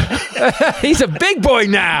up. He's a big boy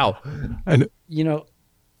now. And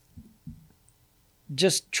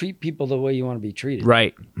just treat people the way you want to be treated.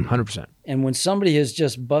 Right, 100%. And when somebody has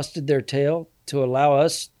just busted their tail to allow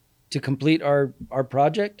us to complete our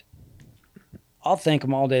project, I'll thank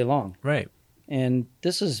them all day long. Right. And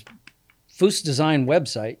this is Foose Design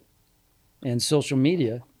website and social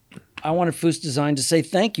media. I wanted Foose Design to say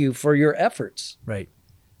thank you for your efforts. Right.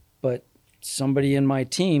 But somebody in my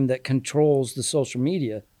team that controls the social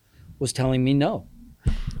media was telling me no.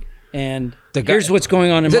 And here's what's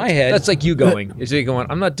going on in my head. That's like you going. Is he going,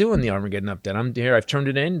 I'm not doing the Armageddon update. I'm here. I've turned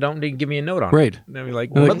it in. Don't give me a note on Right. it. And I'd be like,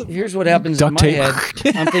 Here's what happens in Duct my tape.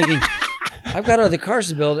 head. I'm thinking, I've got other cars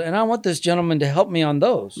to build, and I want this gentleman to help me on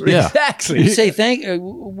those. Yeah. Exactly. You say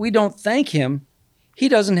we don't thank him. He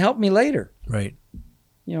doesn't help me later. Right.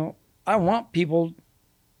 You know, I want people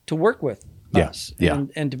to work with Yeah. us Yeah.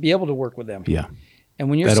 and to be able to work with them. Yeah. And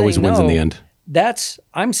when you're That saying always wins in no, the end.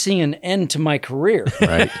 I'm seeing an end to my career.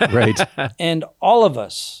 Right. Right. And all of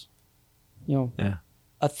us, you know, Yeah.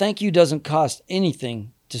 a thank you doesn't cost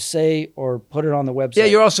anything to say or put it on the website. Yeah,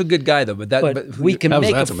 you're also a good guy though, but we can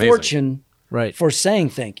make a that's amazing. fortune right. for saying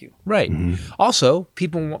thank you. Right. Also,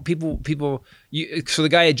 people. So the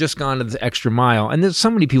guy had just gone to the extra mile, and there's so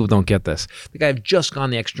many people don't get this. The guy had just gone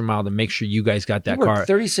the extra mile to make sure you guys got that We worked car.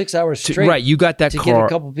 36 hours straight. Right, you got that to car. get a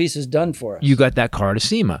couple pieces done for us. You got that car to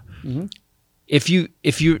SEMA. Mm-hmm. If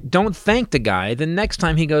you don't thank the guy, then next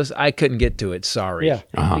time he goes, I couldn't get to it. Sorry. Yeah,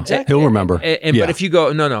 exactly. He'll remember. And Yeah. But if you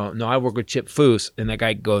go, no, I work with Chip Foose, and that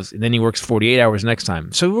guy goes, and then he works 48 hours next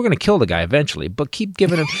time. So we're gonna kill the guy eventually. But keep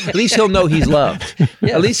giving him. At least he'll know he's loved.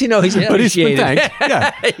 Yeah. At least he know he's But he's been appreciated.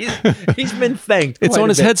 thanked. Yeah. he's been thanked. It's quite on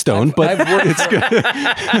a his bit. headstone, but I've worked it's good.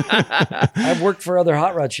 I've worked for other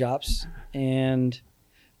hot rod shops and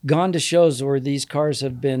gone to shows where these cars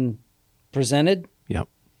have been presented, Yep.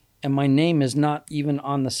 and my name is not even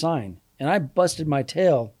on the sign. And I busted my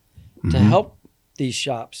tail to Mm-hmm. help these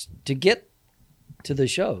shops to get to the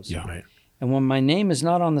shows. Yeah. Right. And when my name is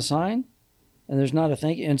not on the sign and there's not a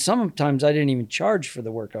thank you, and sometimes I didn't even charge for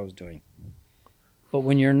the work I was doing. But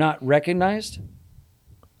when you're not recognized,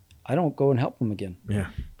 I don't go and help them again. Yeah.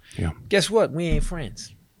 Yeah. Guess what? We ain't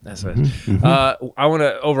friends. That's what. I want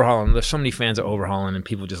to Overhauling. There's so many fans of Overhauling, and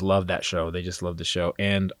people just love that show. They just love the show.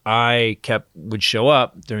 And I would show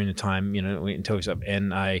up during the time, until he's up.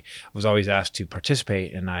 And I was always asked to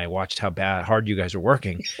participate, and I watched how hard you guys are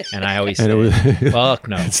working. And I always And it said, was- fuck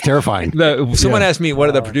no. It's terrifying. Someone asked me, what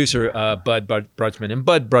are the producer, Bud Brudsman? And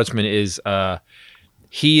Bud Brudsman is,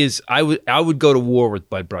 I would go to war with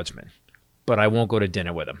Bud Brudsman, but I won't go to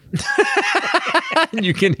dinner with him.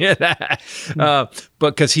 You can hear that. But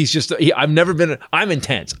because he's just, I'm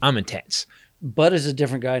intense. Bud is a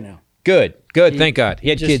different guy now. Good. Thank God. He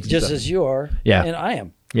had kids. and Just stuff. as you are. Yeah. And I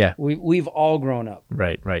am. Yeah. We've all grown up.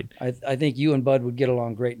 Right. I think you and Bud would get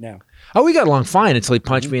along great now. Oh, we got along fine until he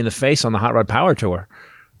punched me in the face on the Hot Rod Power Tour.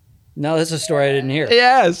 No, that's a story I didn't hear.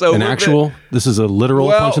 Yeah. So This is a literal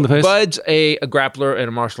punch in the face? Bud's a grappler and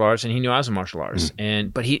a martial artist, and he knew I was a martial artist.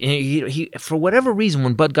 But he for whatever reason,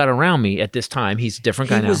 when Bud got around me at this time, he's a different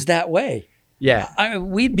guy He now. was that way. Yeah.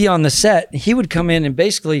 We'd be on the set. He would come in and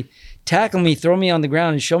basically tackle me, throw me on the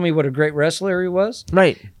ground, and show me what a great wrestler he was.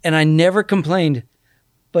 Right. And I never complained,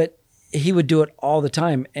 but he would do it all the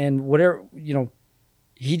time. And whatever,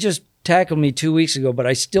 he just tackled me 2 weeks ago, but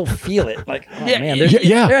I still feel it. Like, oh man,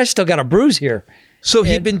 I still got a bruise here. So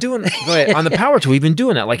he'd been doing on the power tour. He'd been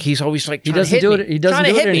doing that. Like he's always like He trying to doesn't hit do me. it. He doesn't Trying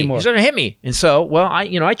to do it hit me. anymore. He's trying to hit me. And so,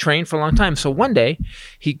 I trained for a long time. So one day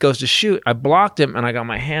he goes to shoot. I blocked him and I got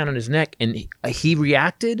my hand on his neck and he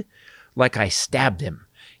reacted like I stabbed him.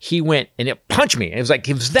 He went and it punched me. It was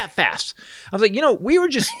that fast. I was like, we were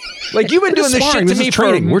just like, you've been doing this shit sparring. to This me is for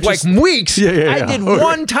training. We're like just- weeks. Yeah. I did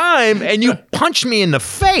one time and you punched me in the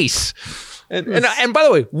face. And by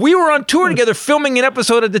the way, we were on tour together filming an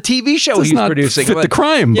episode of the TV show Does he's not producing. fit the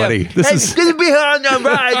crime, buddy. This Hey, is- good to be here on the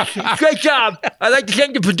ride. Great job. I'd like to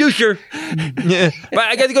thank the producer. Yeah, but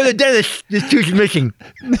I got to go to the dentist. This tooth's missing.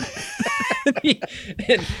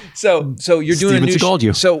 And so you're doing Steven a new Seagal'd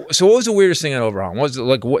you. So what was the weirdest thing at Overhaul? What was it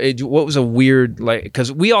like? What was a weird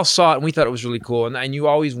because we all saw it and we thought it was really cool and you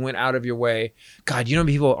always went out of your way. God,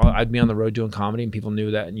 people. I'd be on the road doing comedy and people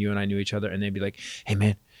knew that and you and I knew each other and they'd be like, "Hey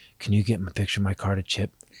man, can you get a picture of my car to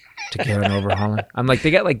Chip to get on Overhauling?" I'm like,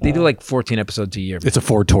 they do 14 episodes a year. It's a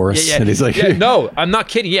Ford Taurus. Yeah. And he's like, no, I'm not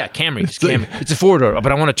kidding. Yeah, Camry. It's Camry. It's a 4-door,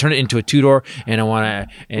 but I want to turn it into a 2-door, and I want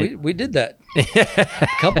to. We did that a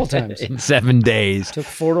couple times. In 7 days. Took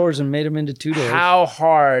 4 doors and made them into 2 doors. How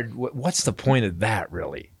hard? What's the point of that,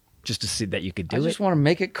 really? Just to see that you could I do just it. want to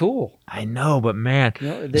make it cool. I know, but man,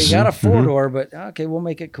 They got a 4-door, but okay, we'll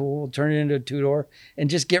make it cool. We'll turn it into a 2-door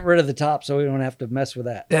and just get rid of the top so we don't have to mess with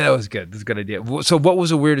that. yeah, that was good. That's a good idea. So, what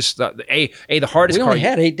was the weirdest? The hardest We car. only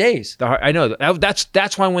had 8 days. I know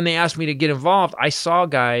that's why when they asked me to get involved, I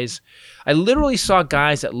literally saw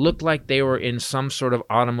guys that looked like they were in some sort of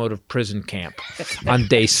automotive prison camp on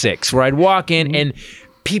day 6, where I'd walk in and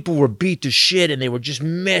people were beat to shit and they were just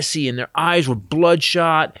messy and their eyes were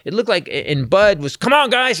bloodshot. It looked like, and Bud was, "Come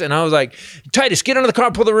on, guys," and I was like, "Titus, get under the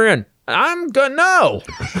car, pull the rear end." I'm gonna no.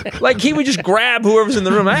 Like he would just grab whoever's in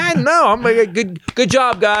the room. I know. I'm like, good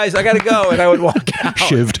job, guys. I gotta go, and I would walk out.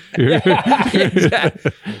 Shivved.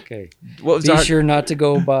 Exactly. Okay. What was Be the hard- sure not to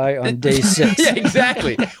go by on day 6. Yeah,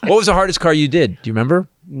 exactly. What was the hardest car you did? Do you remember?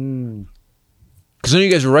 Because I know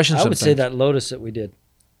you guys were rushing. I would say something. that Lotus that we did.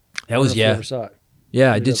 That was I don't know if you yeah. ever saw it.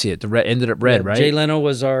 Yeah, I did see it. The red ended up red, Yeah, right? Jay Leno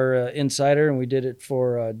was our insider, and we did it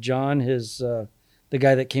for John, his the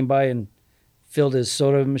guy that came by and filled his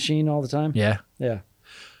soda machine all the time. Yeah. Yeah. Red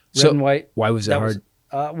So and white. why was it That hard?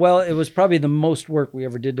 Well, it was probably the most work we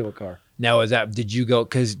ever did to a car. Now, did you go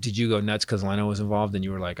nuts because Leno was involved and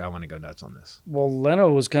you were like, I want to go nuts on this? Well,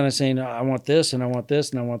 Leno was kind of saying, I want this, and I want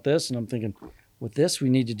this, and I want this. And I'm thinking, with this, we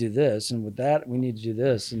need to do this. And with that, we need to do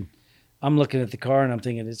this. And I'm looking at the car, and I'm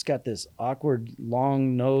thinking, it's got this awkward,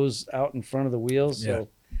 long nose out in front of the wheels. So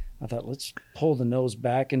I thought, let's pull the nose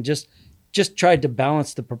back and just tried to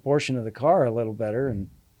balance the proportion of the car a little better. And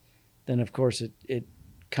then, of course, it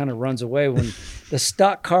kind of runs away when the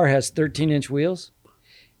stock car has 13-inch wheels.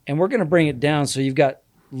 And we're going to bring it down so you've got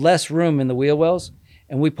less room in the wheel wells.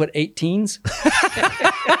 And we put 18s.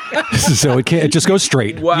 So it can't. It just goes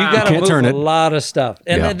straight. Wow. You got to can't move turn a it. lot of stuff.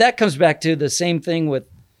 And Yeah. that comes back to the same thing with,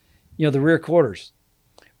 the rear quarters.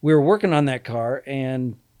 We were working on that car,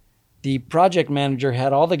 and the project manager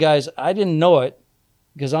had all the guys. I didn't know it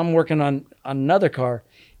because I'm working on another car.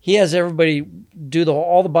 He has everybody do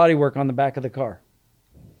all the body work on the back of the car.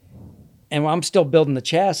 And I'm still building the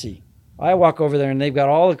chassis. I walk over there, and they've got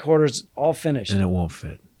all the quarters all finished. And it won't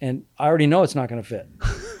fit. And I already know it's not going to fit.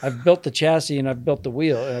 I've built the chassis and I've built the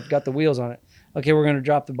wheel and I've got the wheels on it. Okay, we're going to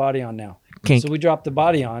drop the body on now. Kink. So we drop the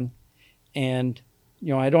body on, and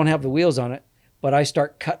I don't have the wheels on it, but I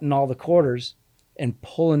start cutting all the quarters and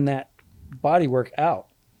pulling that bodywork out,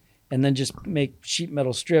 and then just make sheet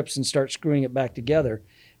metal strips and start screwing it back together.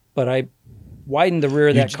 But I widened the rear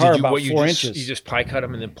of that car about 4 inches. You just pie cut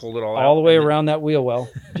them and then pulled it all out? all the way around that wheel well.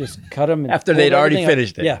 Just cut them and After pulled they'd already everything up.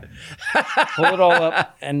 finished it. Yeah, pull it all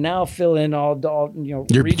up and now fill in all You're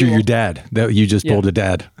redo your all- dad. That you just Yeah. pulled a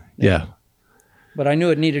dad. Yeah. But I knew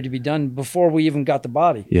it needed to be done before we even got the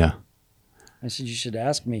body. Yeah. I said, you should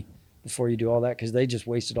ask me before you do all that, because they just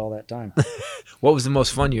wasted all that time. What was the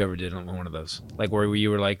most fun you ever did on one of those? Like where you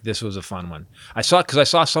were like, this was a fun one. I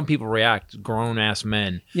saw some people react, grown ass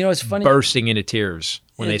men, It's funny. bursting into tears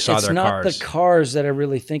when they saw their cars. It's not the cars that I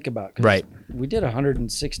really think about. 'Cause Right. We did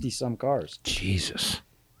 160 some cars, Jesus.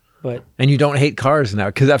 but And you don't hate cars now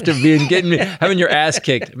because after having your ass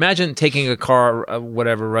kicked, imagine taking a car,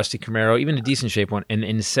 whatever, rusty Camaro, even a decent shape one, and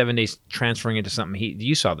in 7 days transferring it to something.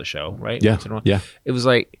 You saw the show, right? Yeah. Once in a while. Yeah. It was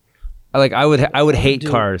like I would hate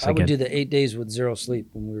cars I would again. do the 8 days with zero sleep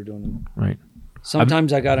when we were doing them. Right.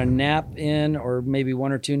 Sometimes I got a nap in, or maybe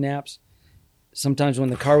 1 or 2 naps. Sometimes when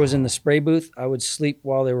the car was in the spray booth, I would sleep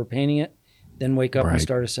while they were painting it, then wake up and Right.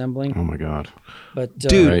 start assembling. Oh my God. But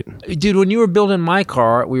Dude, Right. dude, when you were building my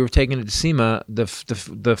car, we were taking it to SEMA, the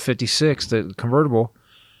 56, the convertible.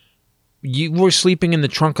 You were sleeping in the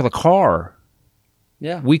trunk of the car.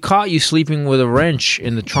 yeah, We caught you sleeping with a wrench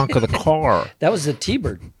in the trunk of the car. that was the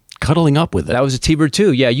T-Bird. Cuddling up with it. That was a T-Bird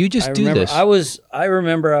too. Yeah, you just do remember, this. I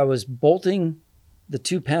remember I was bolting the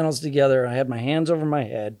 2 panels together. I had my hands over my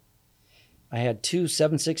head. I had 2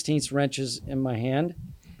 7/16 wrenches in my hand,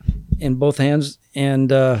 in both hands.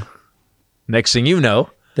 And Next thing you know,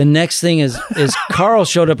 the next thing is Carl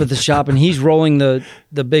showed up at the shop, and he's rolling the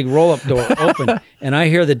big roll-up door open. And I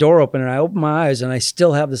hear the door open, and I open my eyes, and I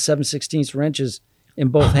still have the 7/16 wrenches in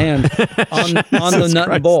both hands on the nut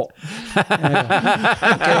and bolt. And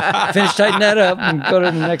I go, okay, finish tightening that up and go to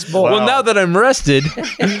the next bolt. well, now that I'm rested,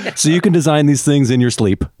 So you can design these things in your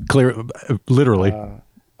sleep. Clear, literally.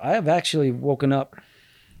 I have actually woken up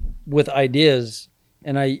with ideas,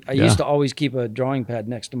 and I used to always keep a drawing pad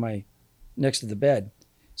next to the bed,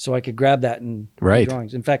 so I could grab that and do Right.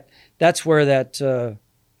 drawings. In fact, that's where that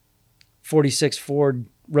 46 Ford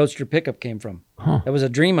Roadster pickup came from. Huh. That was a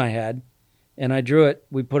dream I had, and I drew it.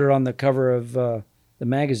 We put it on the cover of the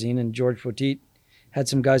magazine, and George Poteet had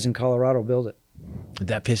some guys in Colorado build it. did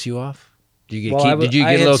that piss you off? Did you get Well, Keith,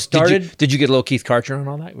 I had started- did you get a little Keith Karcher and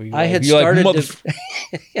all that? Were you I like- had you like, started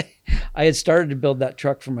 "Motherf-" I had started to build that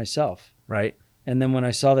truck for myself. right? And then when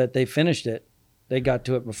I saw that they finished it, they got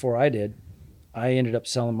to it before I did, I ended up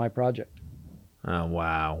selling my project. Oh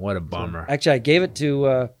wow, what a bummer. Actually, I gave it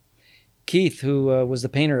to Keith, who was the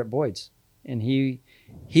painter at Boyd's. And he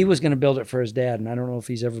was going to build it for his dad. And I don't know if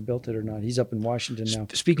he's ever built it or not. He's up in Washington now.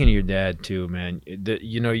 Speaking of your dad too, man,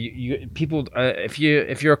 you people, if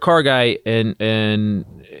you're a car guy and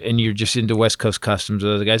you're just into West Coast Customs,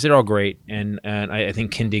 those guys, they're all great, and I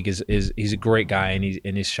think Kindig is he's a great guy,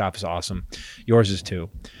 and his shop is awesome. Yours is too.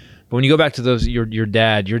 But when you go back to those, your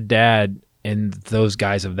dad and those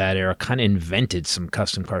guys of that era kind of invented some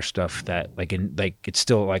custom car stuff that it's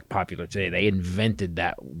still like popular today. They invented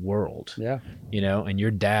that world. Yeah. You know, and your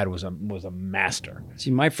dad was a master. See,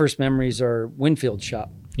 my first memories are Winfield shop.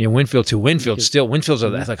 Yeah, Winfield too. Winfield's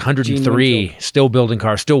that's like 103, still building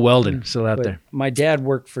cars, still welding, still out But there. my dad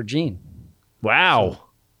worked for Gene. Wow.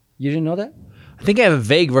 You didn't know that? I think I have a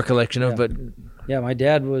vague recollection of, but Yeah, my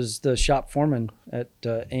dad was the shop foreman at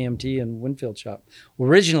AMT and Winfield shop. Well,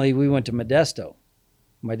 originally, we went to Modesto.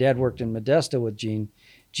 My dad worked in Modesto with Gene.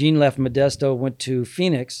 Gene left Modesto, went to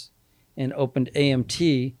Phoenix, and opened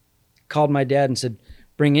AMT, called my dad and said,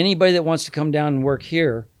 bring anybody that wants to come down and work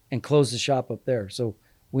here, and close the shop up there. So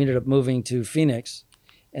we ended up moving to Phoenix.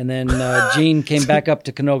 And then Gene came back up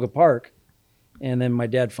to Canoga Park. And then my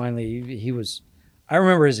dad finally, I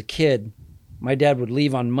remember as a kid, my dad would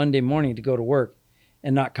leave on Monday morning to go to work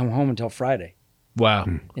and not come home until Friday. wow.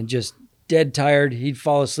 And just dead tired. He'd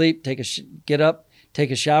fall asleep, get up,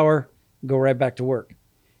 take a shower, go right back to work.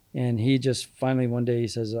 And he just finally one day he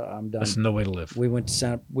says, I'm done. That's no way to live. We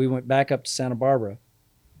went back up to Santa Barbara,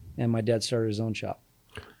 and my dad started his own shop.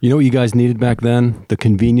 You know what you guys needed back then? The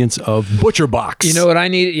convenience of Butcher Box. You know what I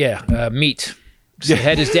needed? Yeah, meat. So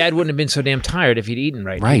his dad wouldn't have been so damn tired if he'd eaten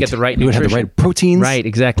right. Right. He'd get the right You would nutrition. have the right proteins. Right,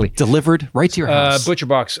 exactly. Delivered right to your house. Butcher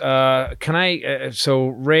Box. Can I? So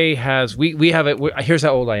Ray has. We have it. Here's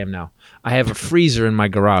how old I am now. I have a freezer in my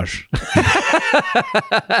garage.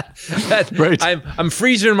 Right. I'm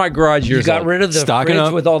freezer in my garage. You got rid of the Stocking fridge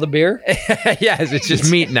up. with all the beer? Yes, it's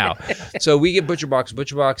just meat now. So we get Butcher Box.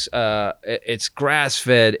 Butcher Box. It's grass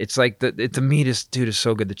fed. It's like the meat is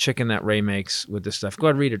so good. The chicken that Ray makes with this stuff. Go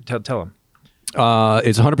ahead, read it. Tell him.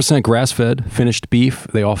 It's 100% grass-fed, finished beef.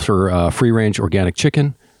 They offer free-range organic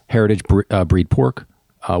chicken, heritage breed pork,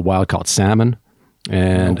 wild-caught salmon,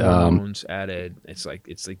 and hormones added. It's like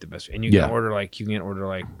the best. And you can order like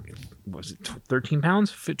what was it, 13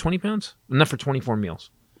 pounds, 20 pounds? Enough for 24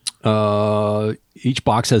 meals. each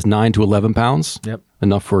box has 9 to 11 pounds. Yep.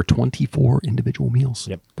 Enough for 24 individual meals.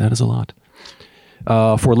 Yep. That is a lot.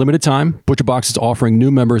 For a limited time, Butcher Box is offering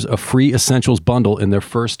new members a free Essentials bundle in their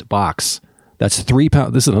first box. That's 3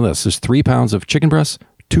 pounds. Listen to this. There's 3 pounds of chicken breasts,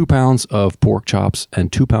 2 pounds of pork chops,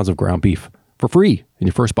 and 2 pounds of ground beef for free in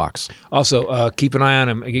your first box. Also, keep an eye on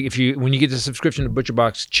them. When you get the subscription to Butcher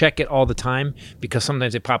Box, check it all the time, because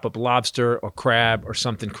sometimes they pop up lobster or crab or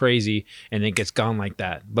something crazy, and it gets gone like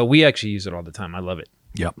that. But we actually use it all the time. I love it.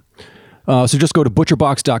 Yep. So just go to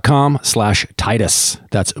butcherbox.com/Titus.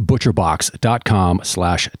 That's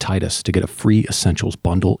butcherbox.com/Titus to get a free Essentials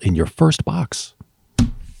bundle in your first box.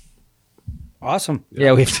 Awesome.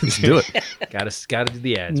 Yeah, we have to Do it. Gotta do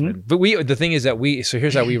the ads, man. But the thing is that so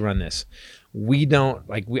here's how we run this. We don't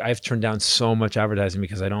I've turned down so much advertising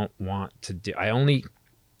because I don't want to I only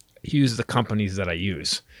use the companies that I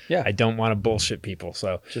use. Yeah. I don't want to bullshit people.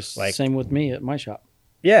 So Just same with me at my shop.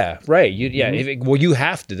 yeah, right. You you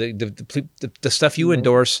have to. The stuff you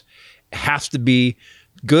endorse has to be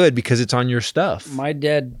good because it's on your stuff. My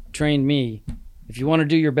dad trained me, if you want to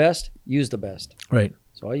do your best, use the best. Right.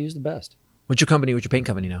 So I use the best. What's your company? What's your paint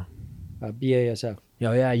company now? BASF.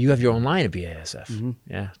 Oh yeah, you have your own line of BASF.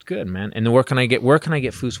 Yeah, it's good, man. And then where can I get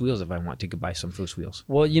Foose wheels if I want to buy some Foose wheels?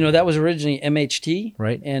 Well, that was originally MHT.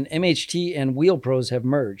 Right. And MHT and Wheel Pros have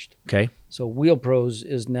merged. Okay. So Wheel Pros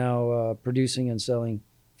is now producing and selling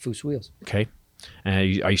Foose wheels. Okay. Are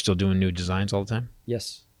you still doing new designs all the time?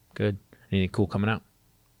 Yes. Good. Anything cool coming out?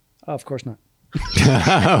 Of course not.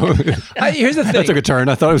 Here's the thing. That took a turn.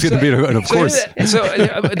 I thought it was going to be an of course. So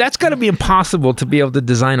that's got to be impossible to be able to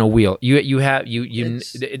design a wheel. You have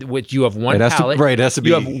one It has to- pallet. right, it has to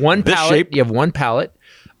be You have one this pallet. shape. You have one pallet.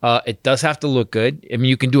 It does have to look good. I mean,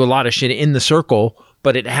 you can do a lot of shit in the circle,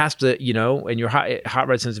 but it has to, and your hot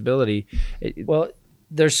rod sensibility. Well,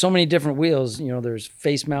 there's so many different wheels. There's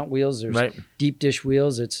face mount wheels. There's Right. deep dish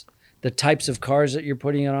wheels. It's the types of cars that you're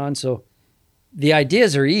putting it on. So the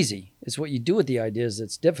ideas are easy. It's what you do with the ideas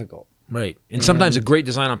that's difficult. Right. And sometimes a great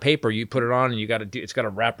design on paper, you put it on and it's got to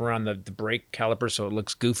wrap around the brake caliper so it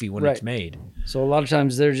looks goofy when it's Right. made. So a lot of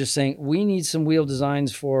times they're just saying, we need some wheel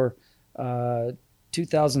designs for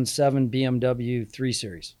 2007 BMW 3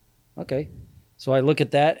 Series. Okay. So I look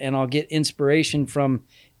at that and I'll get inspiration from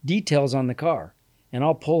details on the car. And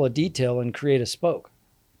I'll pull a detail and create a spoke.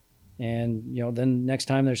 And, then next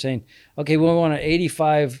time they're saying, okay, we want an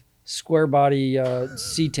 85 square body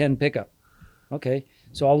C10 pickup. Okay.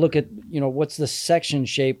 So I'll look at, what's the section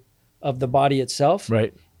shape of the body itself.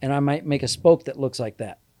 Right. And I might make a spoke that looks like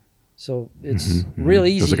that. So it's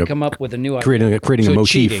really easy to come up with a new idea. Creating So a motif.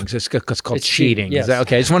 cheating. So it's called It's cheating. cheating, Is that yes.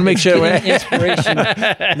 okay? I just want to make sure. Getting inspiration,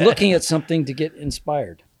 looking at something to get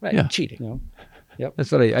inspired. Right, Yeah. cheating. You know? Yep.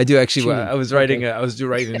 That's what I do. Actually, Cheating. I was writing. I was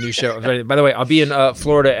writing a new show. By the way, I'll be in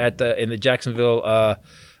Florida in the Jacksonville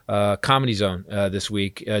Comedy Zone this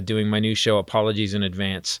week, doing my new show, Apologies in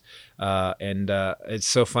Advance. And it's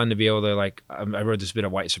so fun to be able to I wrote this bit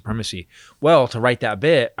of white supremacy. Well, to write that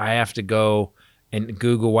bit, I have to go and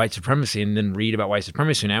Google white supremacy and then read about white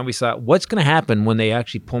supremacy. Now we thought, what's going to happen when they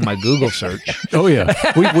actually pull my Google search? Oh yeah,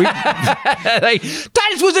 we Like,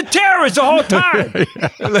 Titus was a terrorist the whole time.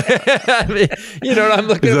 You know, I'm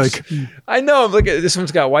looking. I'm looking. This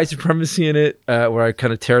one's got white supremacy in it, where I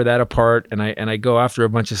kind of tear that apart, and I go after a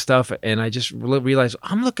bunch of stuff, and I just realize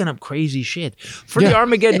I'm looking up crazy shit for the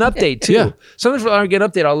Armageddon update too. Yeah. Sometimes for the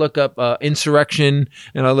Armageddon update, I'll look up insurrection,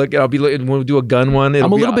 and I'll be looking. We'll do a gun one.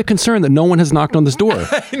 I'm a little bit concerned that no one has knocked on this door.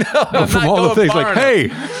 I'm From not all the going things, far like,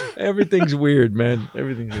 enough. hey, Everything's weird, man.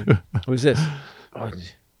 Everything's weird. Who's this? Oh,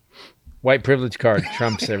 white privilege card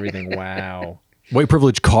trumps everything. Wow. white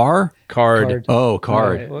privilege card. Card. Oh,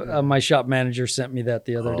 card. My shop manager sent me that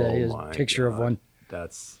the other day. His my picture of one.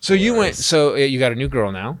 That's So you went. So you got a new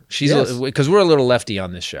girl now. She's Yes. because we're a little lefty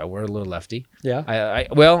on this show. We're a little lefty. Yeah.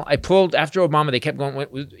 I pulled after Obama. They kept going.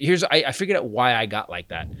 I figured out why I got like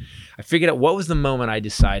that. I figured out what was the moment I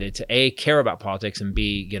decided to A, care about politics, and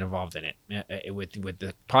B, get involved in it with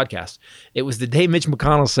the podcast. It was the day Mitch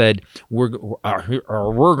McConnell said we're going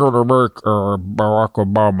to make Barack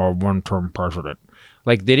Obama one-term president.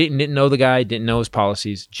 Like they didn't know the guy, didn't know his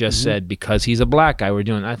policies, just said because he's a black guy we're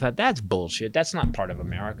doing. I thought that's bullshit. That's not part of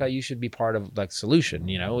America. You should be part of like solution.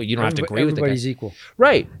 You know, you don't have to agree with the guy. Everybody's equal.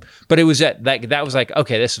 Right. But it was that was like,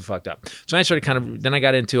 okay, this is fucked up. So I started then I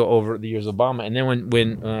got into over the years of Obama. And then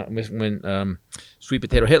when Sweet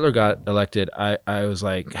Potato Hitler got elected, I was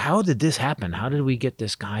like, how did this happen? How did we get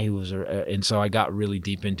this guy who was, and so I got really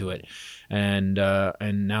deep into it. And now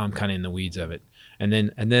I'm kind of in the weeds of it. And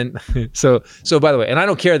then, so by the way, and I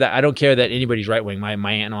don't care that anybody's right wing. My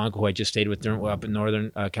aunt and uncle who I just stayed with up in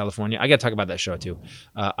Northern California. I got to talk about that show too.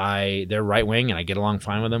 They're right wing, and I get along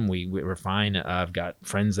fine with them. We're fine. I've got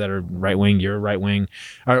friends that are right wing. You're right wing.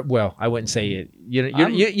 Well, I wouldn't say it. You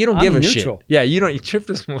don't give a neutral. shit. Yeah, you don't. Trip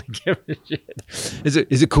doesn't really give a shit.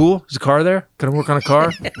 Is it cool? Is a car there? Can I work on a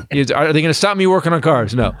car? Are they going to stop me working on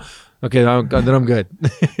cars? No. Okay, then I'm good.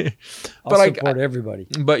 I'll support everybody.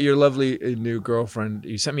 But your lovely new girlfriend,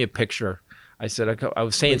 you sent me a picture. I said I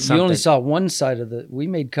was saying something. You only saw one side of we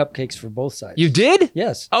made cupcakes for both sides. You did?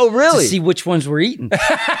 Yes. Oh, really? To see which ones we're eating.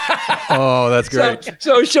 Oh, that's great.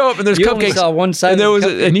 So show up and there's You cupcakes. only saw one side. And there of was,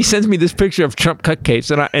 the and he sends me this picture of Trump cupcakes,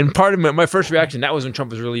 and part of my first reaction that was when Trump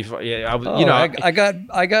was really, yeah, I was,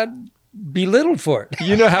 I got belittled for it.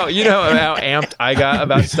 You know how amped I got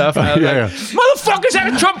about stuff. I was Yeah, like, motherfuckers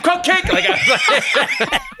had a Trump cupcake.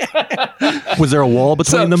 Was there a wall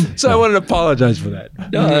between them? So I wanted to apologize for that.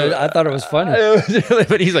 No, I thought it was funny.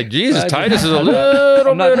 But he's like, Jesus, Titus is a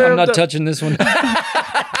little I'm not touching this one.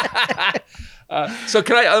 So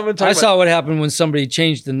can I'm gonna talk I about, saw what happened when somebody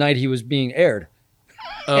changed the night he was being aired.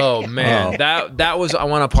 Oh man, that was. I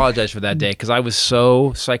want to apologize for that day because I was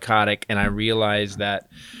so psychotic, and I realized that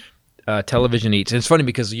television eats. And it's funny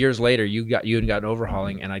because years later you had gotten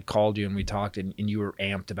overhauling, and I called you and we talked, and you were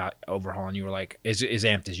amped about overhauling. You were like, as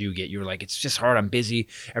amped as you get. You were like, it's just hard. I'm busy.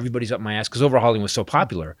 Everybody's up my ass because overhauling was so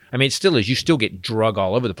popular. I mean, it still is. You still get drug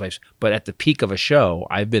all over the place. But at the peak of a show,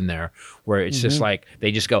 I've been there where it's just like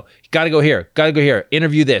they just go, got to go here,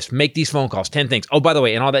 interview this, make these phone calls, 10 things. Oh, by the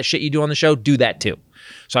way, and all that shit you do on the show, do that too.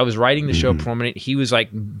 So I was writing the show permanent. He was like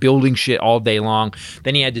building shit all day long.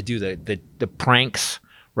 Then he had to do the pranks,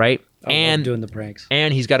 right? And doing the pranks.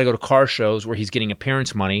 And he's got to go to car shows where he's getting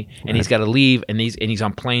appearance money, and he's got to leave, and he's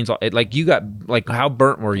on planes. Like you got like, how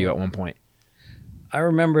burnt were you at one point? I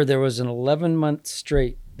remember there was an 11-month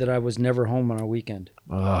straight that I was never home on a weekend.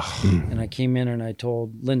 And I came in and I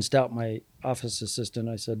told Lynn Stout, my office assistant,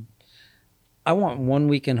 I said, I want 1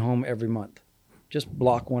 weekend home every month. Just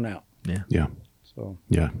block one out. Yeah. So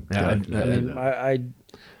Yeah.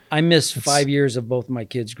 I missed 5 years of both my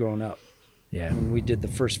kids growing up. Yeah. When we did the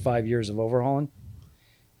first 5 years of overhauling,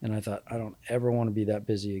 and I thought, I don't ever want to be that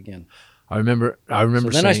busy again. I remember. So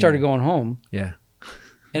then I started going home. Yeah.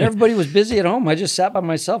 And everybody was busy at home. I just sat by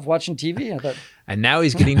myself watching TV. I thought, And now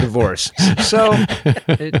he's getting divorced. So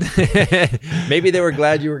maybe they were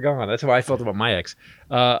glad you were gone. That's how I felt about my ex.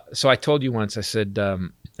 So I told you once. I said,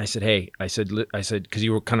 hey, because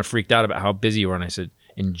you were kind of freaked out about how busy you were, and I said,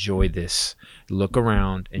 enjoy this. Look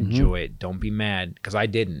around, enjoy it. Don't be mad, because I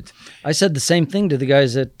didn't. I said the same thing to the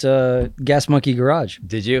guys at Gas Monkey Garage.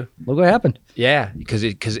 Did you? Look what happened. Yeah, because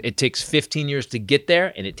it takes 15 years to get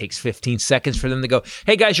there, and it takes 15 seconds for them to go,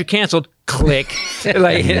 hey guys, you're canceled. Click.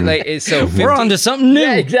 Like so. We're on to something new.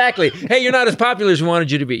 Yeah, exactly. Hey, you're not as popular as we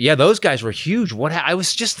wanted you to be. Yeah, those guys were huge. I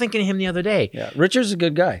was just thinking of him the other day. Yeah, Richard's a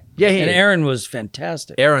good guy. Yeah, he and is. Aaron was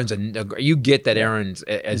fantastic. Aaron's you get that Aaron's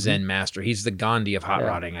a Zen master. He's the Gandhi of hot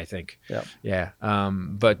rodding, I think. Yeah. Yeah.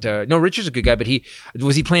 But no, Richard's a good guy. But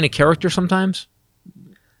was he playing a character sometimes?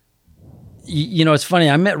 You know, it's funny.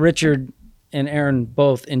 I met Richard and Aaron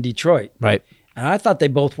both in Detroit, Right. and I thought they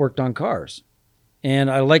both worked on cars.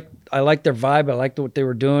 And I liked their vibe. I liked what they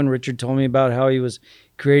were doing. Richard told me about how he was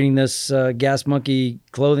creating this Gas Monkey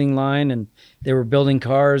clothing line, and they were building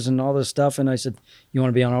cars and all this stuff. And I said, "You want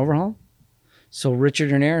to be on Overhaul?" So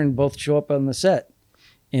Richard and Aaron both show up on the set,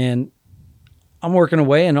 and I'm working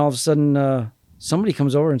away, and all of a sudden somebody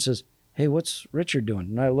comes over and says, "Hey, what's Richard doing?"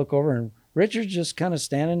 And I look over, and Richard's just kind of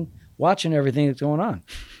standing, watching everything that's going on.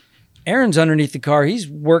 Aaron's underneath the car. He's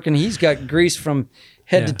working. He's got grease from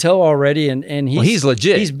head to toe already, and he's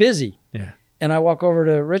legit. He's busy. Yeah. And I walk over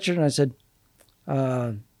to Richard and I said,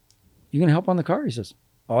 "You gonna help on the car?" He says,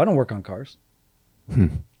 "Oh, I don't work on cars."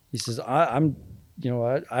 He says, "I'm,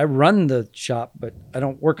 I run the shop, but I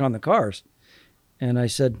don't work on the cars." And I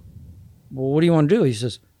said, "Well, what do you want to do?" He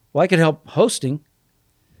says, "Well, I could help hosting."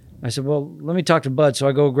 I said, "Well, let me talk to Bud." So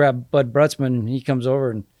I go grab Bud Brutzman, and he comes over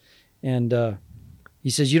and he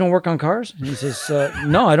says, "You don't work on cars?" And he says,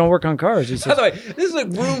 "No, I don't work on cars." He By says, the way, this is a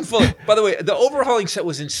room full. By the way, the overhauling set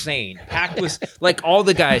was insane. Packed with like all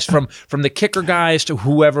the guys from the kicker guys to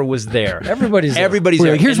whoever was there. Everybody's there. Everybody's We're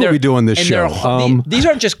there. like, here's And what we do on this and show. these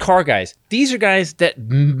aren't just car guys. These are guys that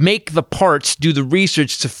make the parts, do the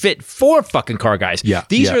research to fit for fucking car guys. Yeah,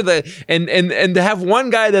 These yeah. are the and to have one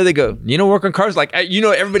guy there, they go, "You don't work on cars?" Like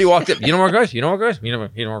everybody walked up. "You don't work on cars? You don't work on cars? You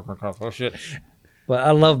don't work on cars? Oh shit." But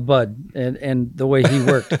I love Bud and the way he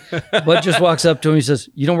worked. Bud just walks up to him. He says,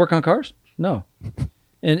 "You don't work on cars?" "No."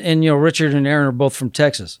 And Richard and Aaron are both from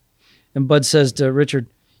Texas. And Bud says to Richard,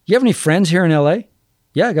 "You have any friends here in L.A.?"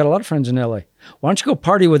 "Yeah, I got a lot of friends in L.A." "Why don't you go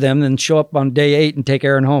party with them, then show up on day 8 and take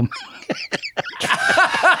Aaron home?"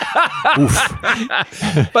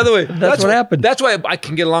 By the way, That's what happened. That's why I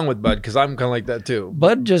can get along with Bud, because I'm kind of like that too.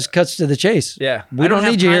 Bud just cuts to the chase. Yeah. We I don't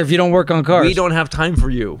have need you here time- if you don't work on cars. We don't have time for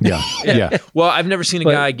you. Yeah. Yeah. Well, I've never seen a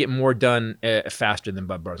But- guy get more done faster than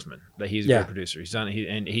Bud Brunsman. That he's a Yeah. great producer. He's done.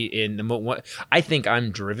 I think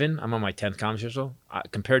I'm driven. I'm on my 10th comedy special.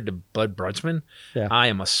 Compared to Bud Brunsman, Yeah. I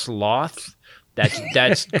am a sloth. That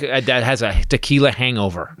has a tequila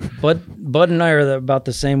hangover. Bud and I are about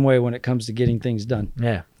the same way when it comes to getting things done.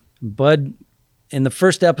 Yeah. Bud, in the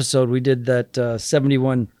first episode, we did that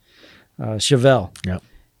 71 Chevelle. Yeah.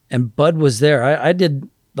 And Bud was there. I did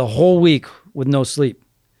the whole week with no sleep.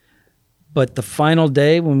 But the final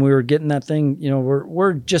day when we were getting that thing,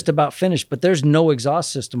 we're just about finished, but there's no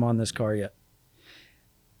exhaust system on this car yet.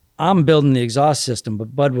 I'm building the exhaust system,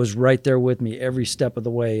 but Bud was right there with me every step of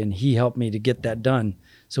the way, and he helped me to get that done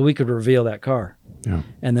so we could reveal that car. Yeah.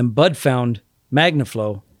 And then Bud found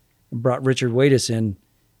MagnaFlow and brought Richard Waiters in,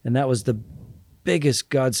 and that was the biggest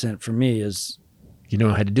godsend for me is, You don't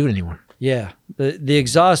know how to do it anymore. yeah, the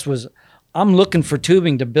exhaust was, I'm looking for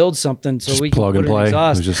tubing to build something so Just we can plug put and an play.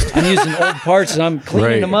 exhaust. It was just- I'm using old parts and I'm cleaning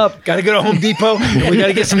Right. them up. Got to go to Home Depot. We got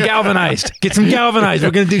to get some galvanized. Get some galvanized.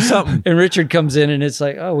 We're going to do something. And Richard comes in and it's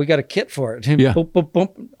like, oh, we got a kit for it. And Yeah. boom, boom,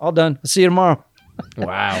 boom, all done. I'll see you tomorrow.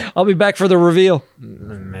 Wow. I'll be back for the reveal.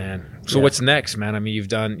 Man. So what's next, man? I mean,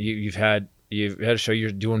 you've had a show.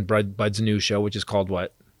 You're doing Bud's new show, which is called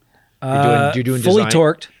what? You're doing Fully design?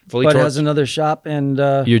 Torqued. Fully Bud Torqued. has another shop, and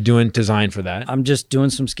You're doing design for that. I'm just doing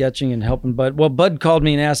some sketching and helping Bud. Well, Bud called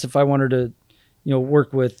me and asked if I wanted to,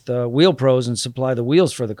 work with Wheel Pros and supply the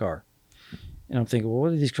wheels for the car. And I'm thinking, well, what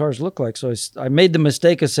do these cars look like? So I made the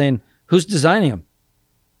mistake of saying, who's designing them?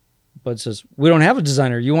 Bud says, we don't have a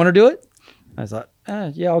designer. You want to do it? I thought,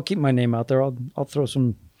 yeah, I'll keep my name out there. I'll throw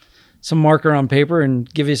some marker on paper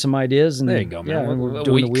and give you some ideas. And There you go, man. Yeah, and we're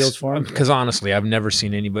doing the wheels for him. Because honestly, I've never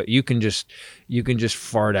seen anybody. You can just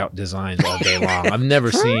fart out designs all day long. I've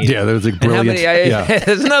never seen. Yeah, that was like And how brilliant. many- Yeah.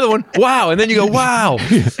 There's another one. Wow, and then you go, wow.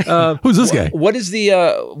 Who's this guy? What is the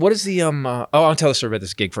I'll tell the story about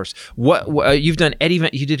this gig first. What you've done? Eddie Van,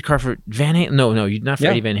 you did a car for Van Halen? No, you not for Yeah.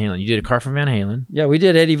 Eddie Van Halen. You did a car for Van Halen, Yeah, we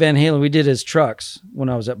did Eddie Van Halen. We did his trucks when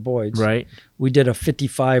I was at Boyd's. right? We did a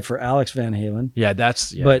 55 for Alex Van Halen. Yeah,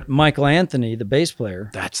 But Michael Anthony, the bass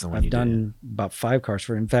player, that's the one I've you done about 5 cars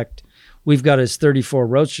for him. In fact, we've got his 34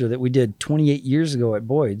 Roadster that we did 28 years ago at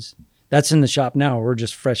Boyd's. That's in the shop now. We're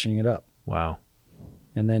just freshening it up. did. Wow.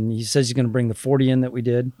 And then he says he's going to bring the 40 in that we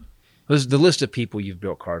did. The list of people you've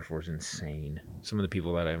built cars for is insane. Some of the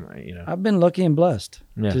people that I've been lucky and blessed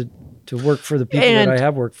Yeah. to work for the people And- that I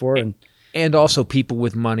have worked for. And And also people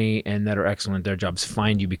with money and that are excellent at their jobs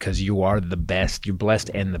find you because you are the best. You're blessed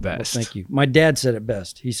and the best. Well, thank you. My dad said it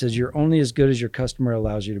best. He says, you're only as good as your customer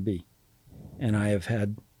allows you to be. And I have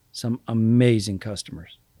had some amazing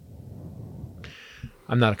customers.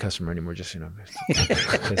 I'm not a customer anymore, just so you know.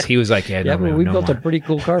 Because he was like, Yeah, but we built a pretty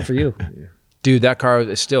cool car for you. Dude, that car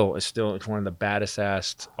is still it's one of the baddest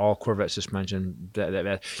ass all Corvette suspension.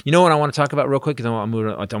 That. You know what I want to talk about real quick? Because I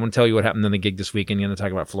want to tell you what happened on the gig this weekend. I'm going to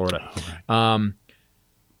talk about Florida. I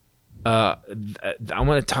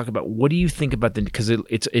want to talk about what do you think about because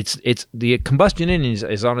it's the combustion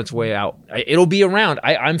engine is on its way out. It'll be around.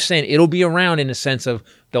 I'm saying it'll be around in the sense of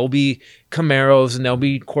there'll be Camaros and there'll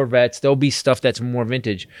be Corvettes. There'll be stuff that's more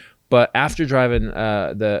vintage. But after driving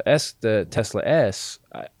the Tesla S,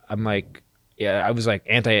 I'm like. Yeah, I was like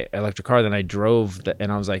anti-electric car. Then I drove,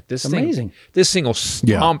 and I was like, "This thing will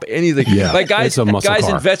stomp anything." Yeah, like guys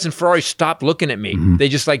in Vets and Ferrari stopped looking at me. Mm-hmm. They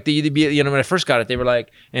just like when I first got it, they were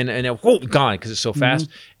like, and gone because it's so fast.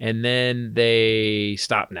 And then they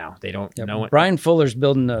stop now. They don't know it. Brian Fuller's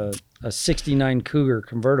building a '69 Cougar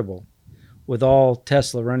convertible with all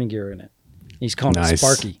Tesla running gear in it. He's calling it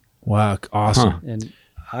Sparky. Wow, awesome! And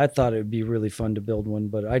I thought it would be really fun to build one,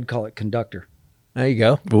 but I'd call it Conductor. There you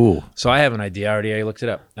go. Ooh. So I have an idea already. I looked it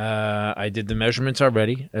up. I did the measurements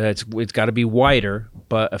already. It's got to be wider,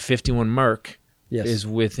 but a 51 Merc is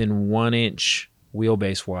within 1 inch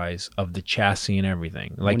wheelbase wise of the chassis and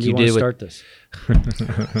everything. Like when do you did start this.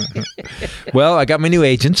 Well, I got my new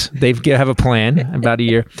agents. They have a plan about a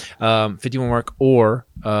year. 51 Merc or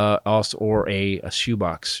a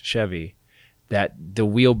shoebox Chevy that the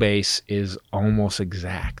wheelbase is almost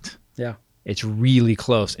exact. Yeah. It's really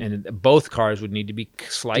close, and both cars would need to be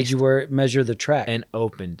sliced. Did you measure the track and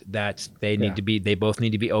opened? They both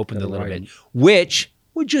need to be opened a little bit, which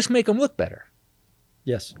would just make them look better.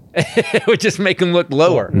 Yes, it would just make them look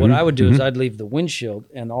lower. What I would do is I'd leave the windshield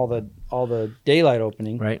and all the daylight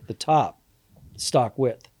opening, the top, stock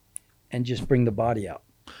width, and just bring the body out.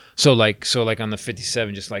 So like on the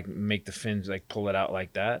 57, just like make the fins like pull it out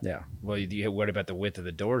like that. Yeah. Well, what about the width of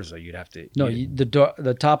the doors though? You'd have to. No,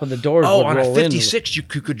 the top of the doors. Oh, would on roll a 56, you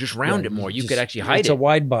could just round it more. You could actually hide it. It's a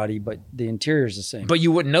wide body, but the interior is the same. But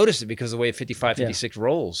you wouldn't notice it because of the way a 55, 56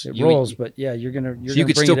 rolls. It rolls, but yeah, you're gonna. So you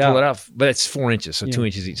could still pull it off, but it's 4 inches, so 2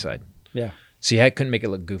 inches each side. Yeah. See, I couldn't make it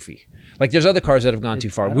look goofy. Like there's other cars that have gone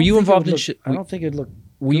too far. Were you involved in? I don't think it'd look.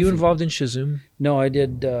 Were you involved in Shazoom? No, I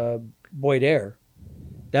did Boyd Air.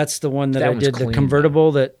 That's the one that I did, clean. The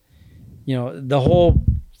convertible that, the whole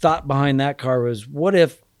thought behind that car was, what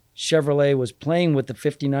if Chevrolet was playing with the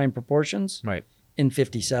 59 proportions in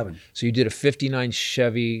 57? So you did a 59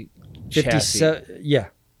 Chevy chassis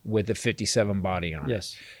with a 57 body on it.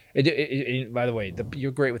 Yes. By the way,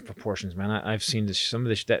 you're great with proportions, man. I've seen some of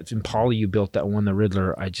this. That Impala you built that one, the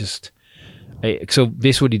Riddler. So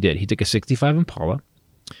this is what he did. He took a 65 Impala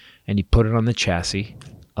and he put it on the chassis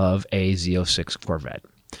of a Z06 Corvette.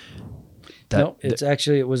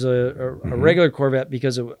 It was a regular Corvette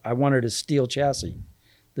because I wanted a steel chassis.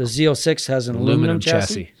 The Z06 has an aluminum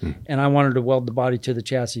chassis, and I wanted to weld the body to the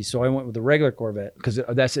chassis, so I went with the regular Corvette. Because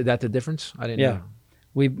that's the difference? I didn't know.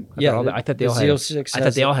 I thought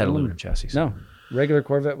they all had aluminum chassis. No, regular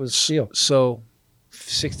Corvette was steel. So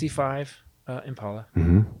 65 Impala,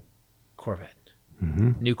 Corvette,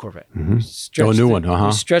 new Corvette. New one.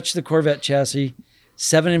 We stretched the Corvette chassis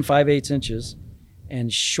 7 5/8 inches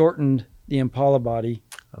and shortened the Impala body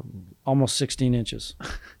almost 16 inches.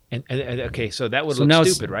 And okay, so that would look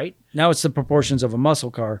stupid, right? Now it's the proportions of a muscle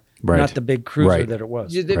car, not the big cruiser that it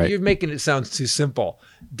was. You're making it sound too simple.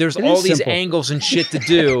 There's all these angles and shit to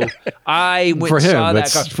do. I went and saw that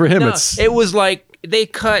car. For him, it was like they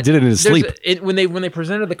cut. Did it in his sleep. When they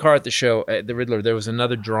presented the car at the show, at the Riddler, there was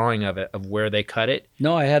another drawing of it, of where they cut it.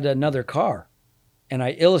 No, I had another car. And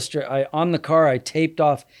on the car, I taped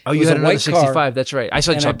off. Oh, you had another 65. That's right. I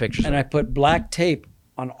saw pictures. And I put black tape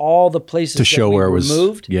on all the places to show where it was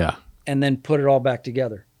moved. Yeah. And then put it all back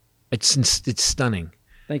together. It's stunning.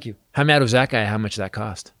 Thank you. How mad was that guy? How much that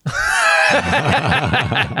cost?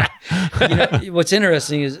 What's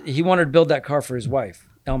interesting is he wanted to build that car for his wife,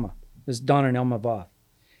 Elma. It was Don and Elma Voth.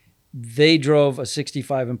 They drove a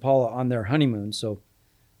 65 Impala on their honeymoon, so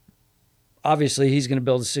obviously he's going to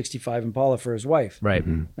build a 65 Impala for his wife. Right.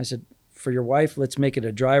 I said, for your wife, let's make it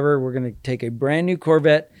a driver. We're going to take a brand new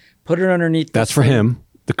Corvette, put it underneath. That's for him.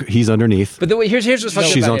 He's underneath. But here's what's funny.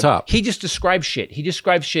 She's about on him. top. He just describes shit.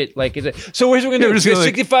 like, so here's what we're going to do. Just gonna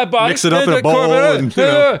 65 body. Mix it up in a bowl. And,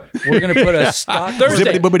 we're going to put a stock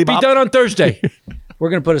Thursday. Be done on Thursday. We're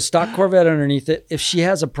going to put a stock Corvette underneath it. If she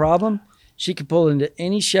has a problem, she can pull into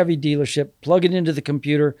any Chevy dealership, plug it into the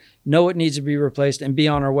computer, know it needs to be replaced, and be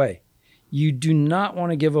on her way. You do not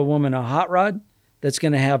want to give a woman a hot rod that's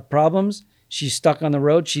going to have problems. She's stuck on the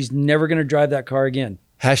road. She's never going to drive that car again.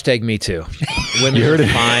 Hashtag me too. Women are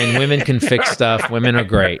fine. Women can fix stuff. Women are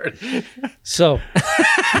great. So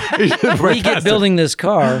we get building this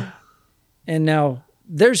car, and now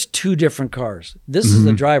there's two different cars. This is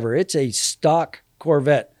the driver. It's a stock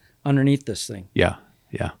Corvette underneath this thing. Yeah.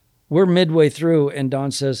 We're midway through, and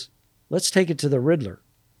Don says, let's take it to the Riddler.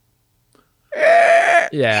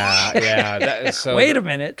 Yeah. So Wait a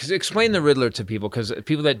minute. Because explain the Riddler to people, because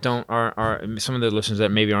people that don't are some of the listeners that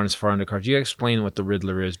maybe aren't as far into cars. You gotta explain what the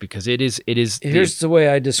Riddler is, because it is Here's the way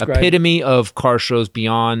I describe it. epitome of car shows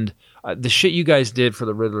beyond the shit you guys did for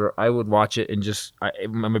the Riddler. I would watch it and just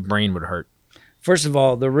my brain would hurt. First of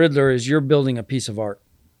all, the Riddler is you're building a piece of art.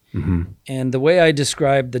 And the way I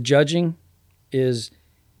describe the judging is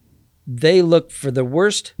they look for the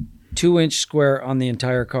worst 2-inch square on the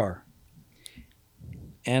entire car.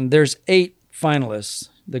 And there's 8 finalists,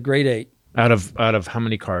 the grade 8. Out of how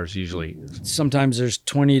many cars usually? Sometimes there's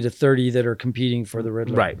 20 to 30 that are competing for the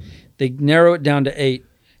Riddler. Right. They narrow it down to 8,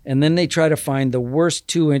 and then they try to find the worst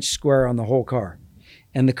 2-inch square on the whole car.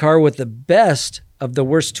 And the car with the best of the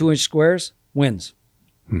worst 2-inch squares wins.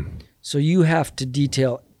 So you have to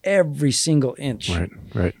detail every single inch.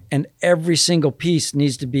 Right. And every single piece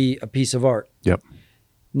needs to be a piece of art. Yep.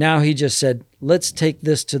 Now he just said, let's take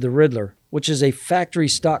this to the Riddler, which is a factory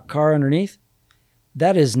stock car underneath.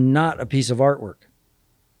 That is not a piece of artwork.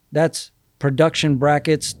 That's production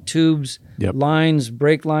brackets, tubes, lines,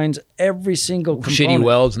 brake lines, every single component. Shitty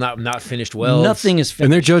welds, not finished welds. Nothing is finished.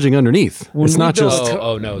 And they're judging underneath. It's not just.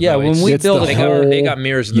 Oh no. Yeah, no, when it's- we it's build the a whole- car, they got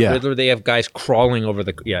mirrors in the Yeah. Riddler. They have guys crawling over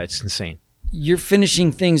the. Yeah, it's insane. you're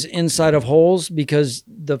finishing things inside of holes because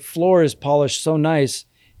the floor is polished so nice,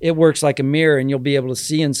 it works like a mirror and you'll be able to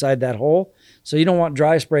see inside that hole. So you don't want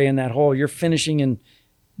dry spray in that hole. You're finishing and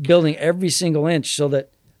building every single inch so that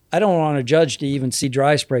I don't want a judge to even see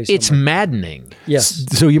dry spray somewhere. It's maddening. Yes.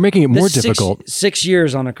 So you're making it more This difficult. 6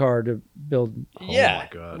 years on a car to build. Yeah,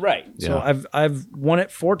 right. So Yeah. I've won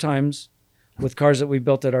it 4 times with cars that we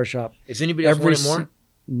built at our shop. Is anybody else winning more?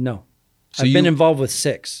 No. So I've been you- involved with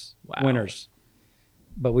 6 Wow. winners,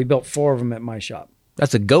 but we built 4 of them at my shop.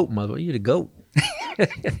 That's a goat, mother. You're the goat. Well,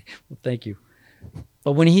 thank you.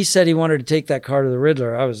 But when he said he wanted to take that car to the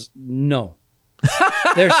Riddler, I was no.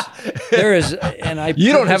 There is, and I.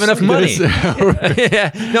 You don't have enough money.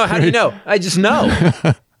 Yeah. No, how do you know? I just know.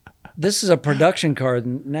 This is a production car.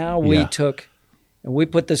 Now we Yeah. took, and we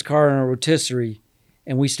put this car in a rotisserie,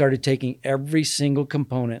 and we started taking every single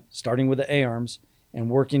component, starting with the A-arms, and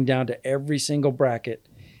working down to every single bracket,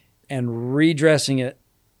 and redressing it,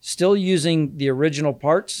 still using the original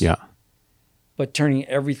parts, Yeah. but turning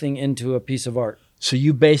everything into a piece of art. So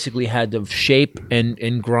you basically had to shape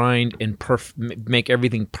and grind and make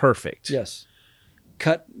everything perfect. Yes.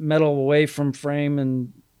 Cut metal away from frame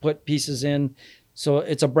and put pieces in. So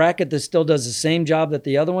it's a bracket that still does the same job that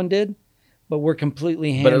the other one did, but we're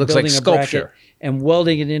completely hand But it looks like building a sculpture. bracket and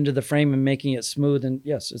welding it into the frame and making it smooth. And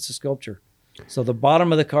yes, it's a sculpture. So the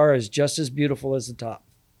bottom of the car is just as beautiful as the top.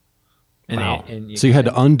 And So you had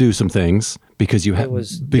to undo some things because you had It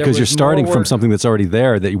was- there because you're was more starting from work. something that's already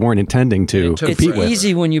there that you weren't intending to It took It's compete with.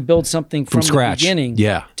 easy when you build something from scratch. the beginning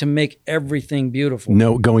Yeah. to make everything beautiful.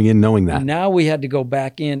 No, going in knowing that. Now we had to go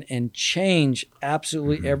back in and change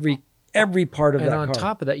absolutely every part of And that on car.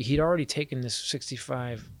 top of that, he'd already taken this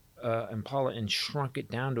 65 Impala and shrunk it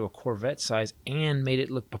down to a Corvette size and made it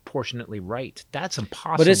look proportionately right. That's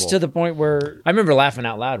impossible. But it's to the point where I remember laughing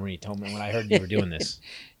out loud when you told me when I heard you were doing this.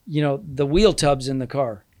 you know, the wheel tubs in the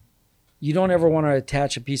car, you don't ever want to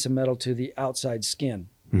attach a piece of metal to the outside skin.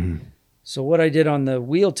 So what I did on the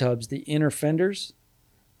wheel tubs, the inner fenders,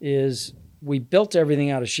 is we built everything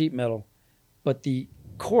out of sheet metal, but the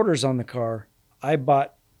quarters on the car, I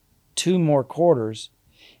bought 2 more quarters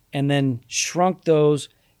and then shrunk those,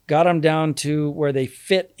 got them down to where they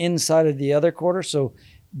fit inside of the other quarter. So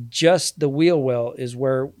just the wheel well is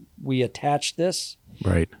where we attach this,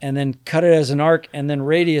 Right. and then cut it as an arc and then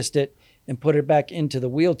radiused it and put it back into the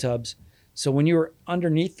wheel tubs. So when you were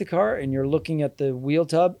underneath the car and you're looking at the wheel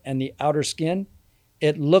tub and the outer skin,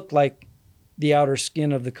 it looked like the outer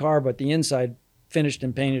skin of the car, but the inside finished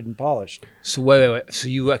and painted and polished. So wait. So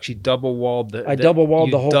you actually double walled the. I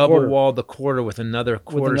double-walled the whole double quarter. walled the quarter with another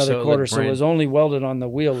quarter. With another so it quarter, looked so it brand- was only welded on the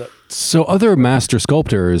wheel. So other master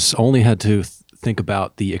sculptors only had to think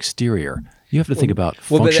about the exterior. You have to think about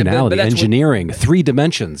well, but functionality, that's what- engineering, 3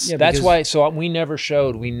 dimensions. Yeah, That's because- why. So we never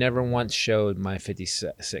once showed my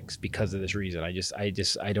 56 because of this reason. I never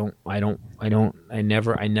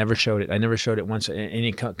showed it. I never showed it once.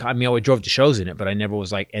 I mean, I drove to shows in it, but I never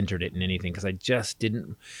was like entered it in anything because I just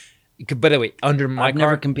didn't. By the way, under my I've car,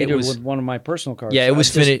 never competed it was, with one of my personal cars. Yeah, it was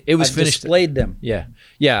finished. It was I've finished. Displayed them. Yeah,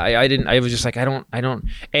 yeah. I didn't. I was just like, I don't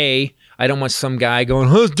want some guy going,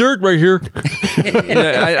 "Oh, it's dirt right here."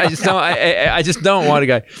 I just don't want a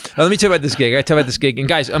guy. Let me tell you about this gig. I tell you about this gig. And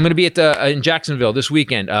guys, I'm going to be at in Jacksonville this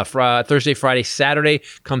weekend, Thursday, Friday, Saturday.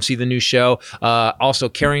 Come see the new show. Also,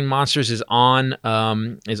 Carrying Monsters is on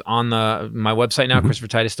my website now,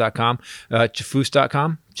 ChristopherTitus.com,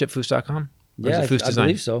 chipfoose.com. Yeah, I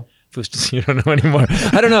believe so. Foos, you don't know anymore.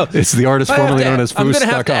 I don't know. It's the artist formerly known as Foos.com. I'm going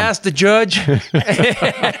to have to ask the judge.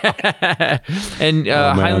 And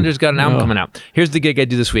Highlander's got an album coming out. Here's the gig I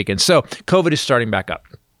do this weekend. So COVID is starting back up.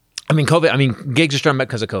 Gigs are starting back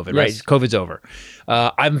because of COVID, right? Yes. COVID's over.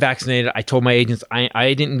 I'm vaccinated. I told my agents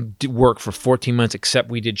I didn't work for 14 months except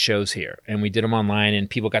we did shows here. And we did them online and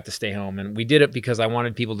people got to stay home. And we did it because I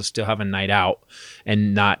wanted people to still have a night out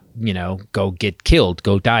and not, go get killed,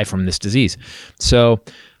 go die from this disease. So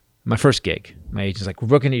my first gig, my agent's like,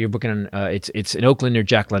 you're booking, it's in Oakland near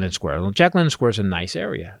Jack London Square. Well, Jack London Square is a nice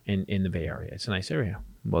area in the Bay Area. It's a nice area.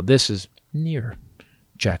 Well, this is near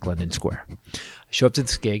Jack London Square. I show up to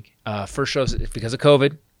this gig. First shows, because of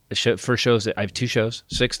COVID, first shows, I have 2 shows,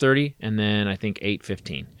 6:30 and then I think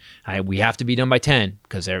 8:15. We have to be done by 10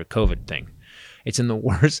 because they're a COVID thing. It's in the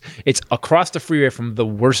worst, it's across the freeway from the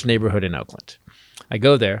worst neighborhood in Oakland. I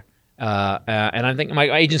go there. And I think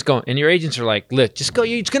my agent's going, and your agents are like, look, just go.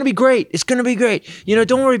 It's going to be great. It's going to be great.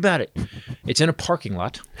 Don't worry about it. It's in a parking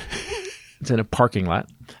lot.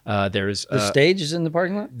 There's The stage is in the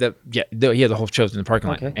parking lot? The whole show's in the parking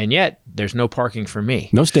lot. Okay. And yet there's no parking for me.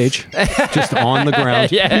 No stage, just on the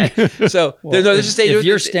ground. Yeah. So there's a stage. If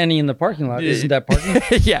you're standing in the parking lot, isn't that parking?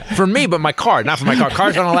 Yeah, for me, but my car, not for my car.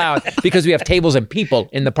 Cars aren't allowed because we have tables and people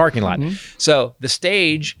in the parking lot. Mm-hmm. So the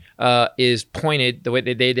stage is pointed, the way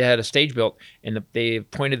they had a stage built, and they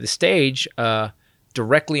pointed the stage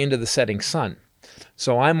directly into the setting sun.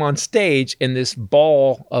 So I'm on stage in this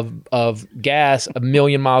ball of gas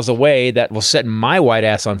 1,000,000 miles away that will set my white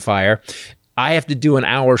ass on fire. I have to do an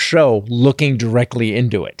hour show looking directly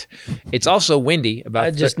into it. It's also windy. I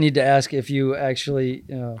just need to ask if you actually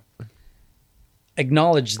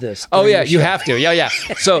acknowledge this. Oh yeah, you show. have to. Yeah.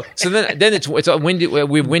 So then it's a windy.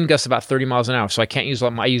 We have wind gusts about 30 miles an hour, so I can't use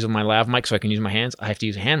I use my lav mic, so I can use my hands. I have to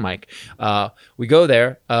use a hand mic. We go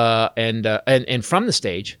there, and from the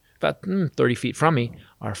stage, about 30 feet from me,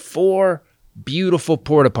 are 4 beautiful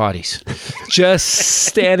porta potties just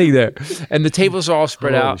standing there, and the tables are all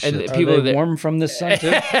spread out, and Are people they are there. warm from the sun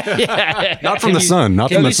too? Not from the sun. Not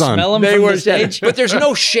Can from you the sun. smell them They from were the stage? but there's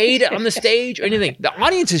no shade on the stage or anything. The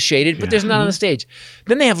audience is shaded, but there's none on the stage.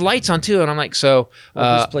 Then they have lights on too, and I'm like,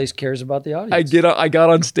 This place cares about the audience. I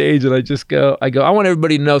got on stage and I want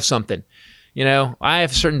everybody to know something. I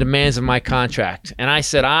have certain demands of my contract, and I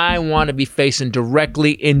said I want to be facing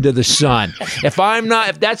directly into the sun. If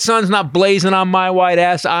that sun's not blazing on my white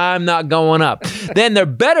ass, I'm not going up. Then there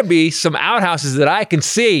better be some outhouses that I can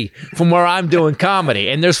see from where I'm doing comedy,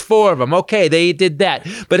 and there's 4 of them. Okay, they did that,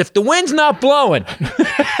 but if the wind's not blowing,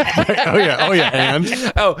 Oh yeah,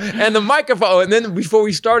 and the microphone, and then before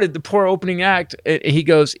we started the poor opening act, he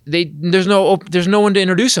goes, there's no one to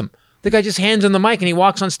introduce him. The guy just hands him the mic and he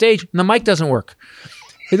walks on stage and the mic doesn't work.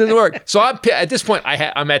 It doesn't work. So at this point,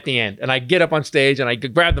 I'm at the end, and I get up on stage and I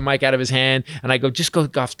grab the mic out of his hand and I go, just go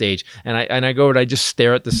off stage. And I go and I just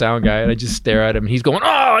stare at the sound guy and I just stare at him. And he's going,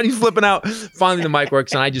 oh, and he's flipping out. Finally, the mic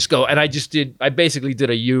works, and I just go, and I basically did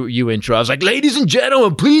a you intro. I was like, ladies and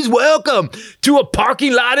gentlemen, please welcome to a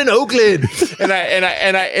parking lot in Oakland. and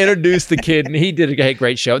I introduced the kid, and he did a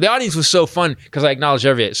great show. The audience was so fun because I acknowledged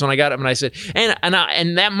everything. So when I got up and I said, and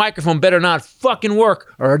that microphone better not fucking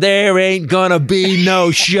work, or there ain't gonna be no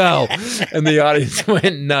show. And the audience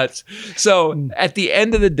went nuts. So at the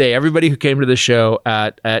end of the day, everybody who came to the show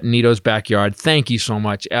at Nito's Backyard, thank you so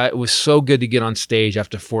much. It was so good to get on stage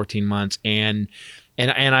after 14 months, and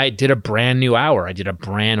I did a brand new hour. I did a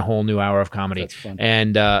whole new hour of comedy. That's fun.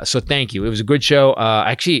 And so thank you. It was a good show.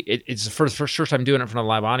 Actually, it's the first time doing it in front of a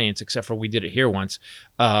live audience, except for we did it here once.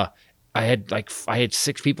 I had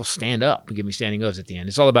 6 people stand up and give me standing ovations at the end.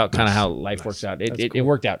 It's all about kind of how life works out. It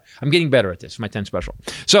worked out. I'm getting better at this. My 10 special.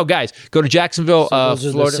 So guys, go to Jacksonville, Those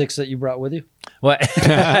are Florida. the 6 that you brought with you? What?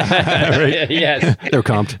 Yes. they're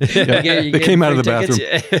comped. Yeah. You They gave came out of free the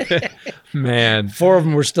tickets? bathroom. Man. 4 of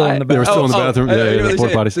them were still in the They were bathroom. still in the bathroom. I Yeah, really the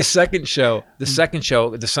porta say, potties. the second show,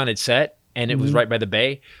 the sun had set, and it was right by the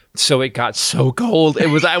bay. So it got so cold.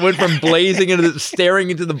 I went from staring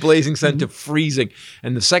into the blazing sun to freezing.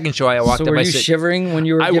 And the second show I walked So up, were I you said, shivering when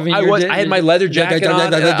you were giving I your was. I had my leather jacket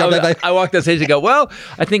on. and I walked on stage and go, well,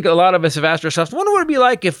 I think a lot of us have asked ourselves, I wonder what it'd be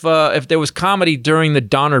like if there was comedy during the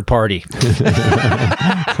Donner Party.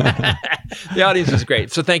 The audience was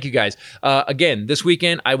great. So thank you guys. Again, this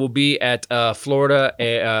weekend I will be at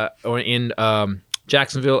Florida or in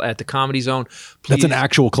Jacksonville at the Comedy Zone. Please. That's an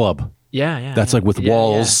actual club. Yeah. That's like with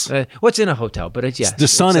walls. Yeah. What's in a hotel? But it's The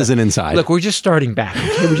sun isn't inside. Look, we're just starting back.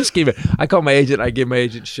 Okay? We just gave it. I called my agent. I gave my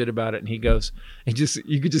agent shit about it, and he goes.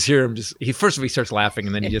 You could just hear him. First of all, he starts laughing,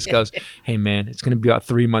 and then he just goes, "Hey man, it's going to be about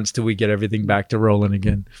 3 months till we get everything back to rolling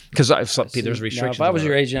again." Because there's restrictions. Now, if I was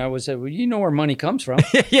your agent, I would say, "Well, you know where money comes from?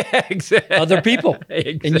 Yeah, exactly. Other people,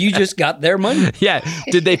 Exactly. and you just got their money." Yeah.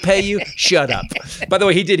 Did they pay you? Shut up. By the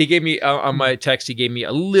way, he did. He gave me on my text. He gave me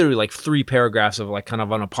literally like 3 paragraphs of like kind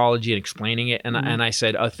of an apology and explaining it. And I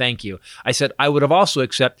said, "Oh, thank you." I said, "I would have also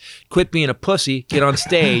accepted quit being a pussy, get on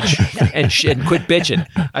stage, and quit bitching."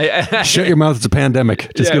 Shut your mouth. It's a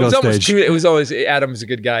pandemic. Just get on stage. It was always Adam's a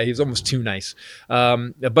good guy. He was almost too nice.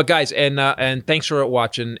 But guys, and thanks for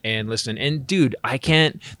watching and listening. And dude,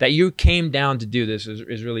 that you came down to do this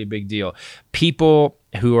is really a big deal. People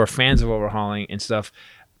who are fans of Overhauling and stuff.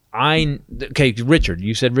 Richard,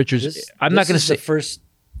 you said Richard's. I'm not going to say the first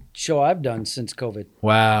show I've done since COVID.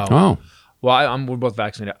 Wow. Oh. Well, we're both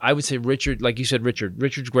vaccinated. I would say Richard, like you said,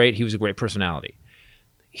 Richard's great. He was a great personality.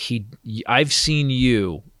 I've seen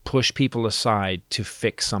you push people aside to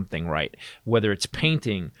fix something right, whether it's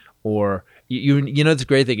painting or you know the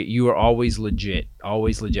great thing. You are always legit.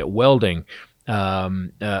 Welding,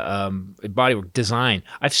 bodywork, design.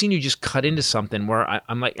 I've seen you just cut into something where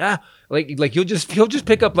I'm like like he'll just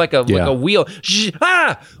pick up like a wheel. What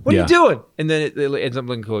are you doing? And then it ends up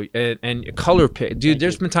looking cool. And color pick, dude.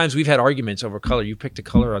 There's been times we've had arguments over color. You picked a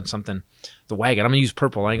color on something. The wagon. I'm gonna use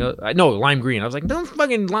purple. I go, no, lime green. I was like, don't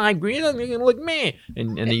fucking lime green. You're gonna look me.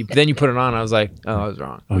 And then you put it on. I was like, oh, I was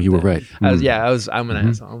wrong. Oh, you were right. I'm an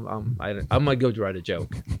asshole. I'm gonna go write a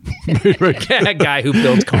joke. A guy who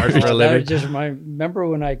builds cars for a living. Remember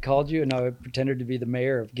when I called you and I pretended to be the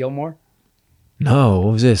mayor of Gilmore? No,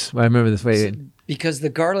 what was this? I remember this. Wait. Because the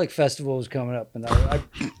Garlic Festival was coming up, and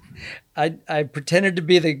I pretended to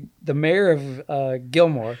be the mayor of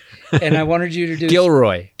Gilmore, and I wanted you to do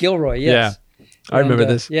Gilroy, yes. Yeah, I remember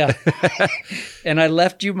this. Yeah, and I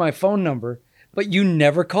left you my phone number, but you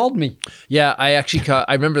never called me. Yeah, I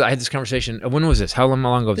remember I had this conversation. When was this? How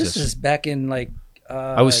long ago was this? This is back in like.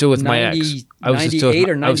 I was still with my ex. I was still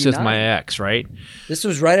with my ex, right? This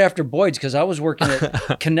was right after Boyd's because I was working at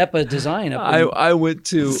Canepa Design. I went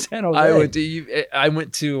to San Jose. I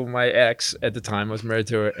went to my ex at the time. I was married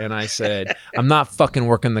to her, and I said, "I'm not fucking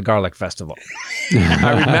working the Garlic Festival."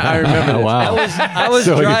 I remember this. Wow. I was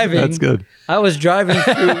driving. That's good. I was driving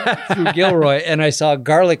through Gilroy, and I saw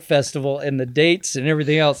Garlic Festival and the dates and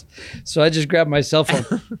everything else. So I just grabbed my cell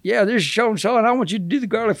phone. Yeah, there's so and so, and I want you to do the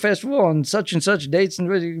Garlic Festival on such and such dates,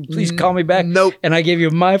 and please call me back. Nope. And I gave you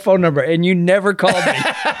my phone number, and you never called me.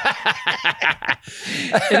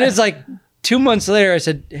 And it's like 2 months later, I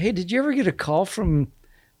said, "Hey, did you ever get a call from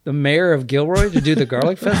the mayor of Gilroy to do the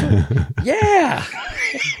Garlic Festival?" Yeah.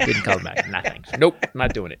 Didn't call back. Nothing. Nope,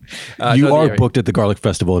 not doing it. You are booked at the Garlic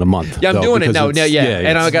Festival in a month. Yeah, I'm doing it now. Yeah.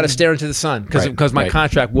 And I got to it's- stare into the sun because my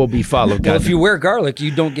contract will be followed. Well, if you wear garlic,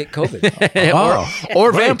 you don't get COVID.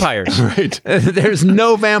 or vampires. Right. There's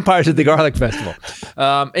no vampires at the Garlic Festival.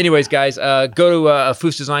 Anyways, guys, go to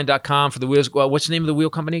foosdesign.com for the wheels. What's the name of the wheel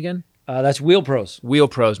company again? That's Wheel Pros. Wheel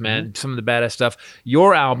Pros, man. Some of the badass stuff.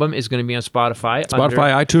 Your album is going to be on Spotify.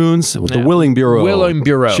 iTunes, with the Willing Bureau. Willing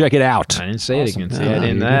Bureau. Check it out. I didn't say it again. See, I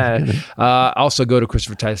didn't that. Also, go to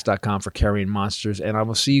ChristopherTitus.com for Carrying Monsters, and I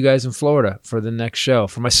will see you guys in Florida for the next show.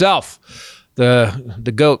 For myself,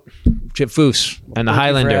 the GOAT, Chip Foose, and the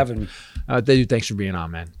Highlander. Thank you for having me. Dude, thanks for being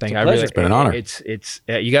on, man. pleasure. It's been an honor. It's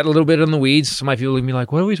you got a little bit in the weeds. Some of you will be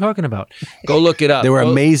like, "What are we talking about?" Go look it up. They were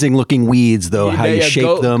amazing looking weeds, though. How you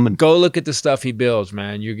shape them. And go look at the stuff he builds,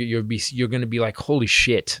 man. You're going to be like, "Holy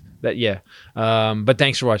shit!" But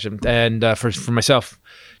thanks for watching, and for myself,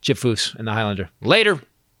 Chip Foose and the Highlander. Later.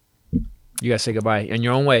 You guys say goodbye in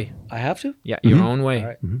your own way. I have to? Yeah, your own way. All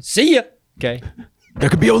right. See ya. Okay. there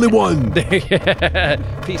could be only one.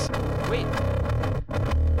 Peace. Wait.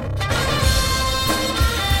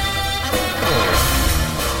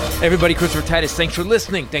 Everybody, Christopher Titus, thanks for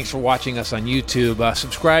listening. Thanks for watching us on YouTube.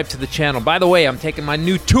 Subscribe to the channel. By the way, I'm taking my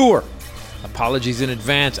new tour. Apologies in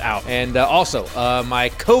advance out. And also, my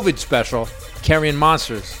COVID special, Carrying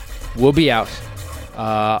Monsters, will be out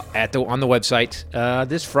on the website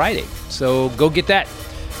this Friday. So go get that.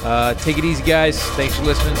 Take it easy, guys. Thanks for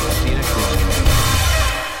listening. See you next week.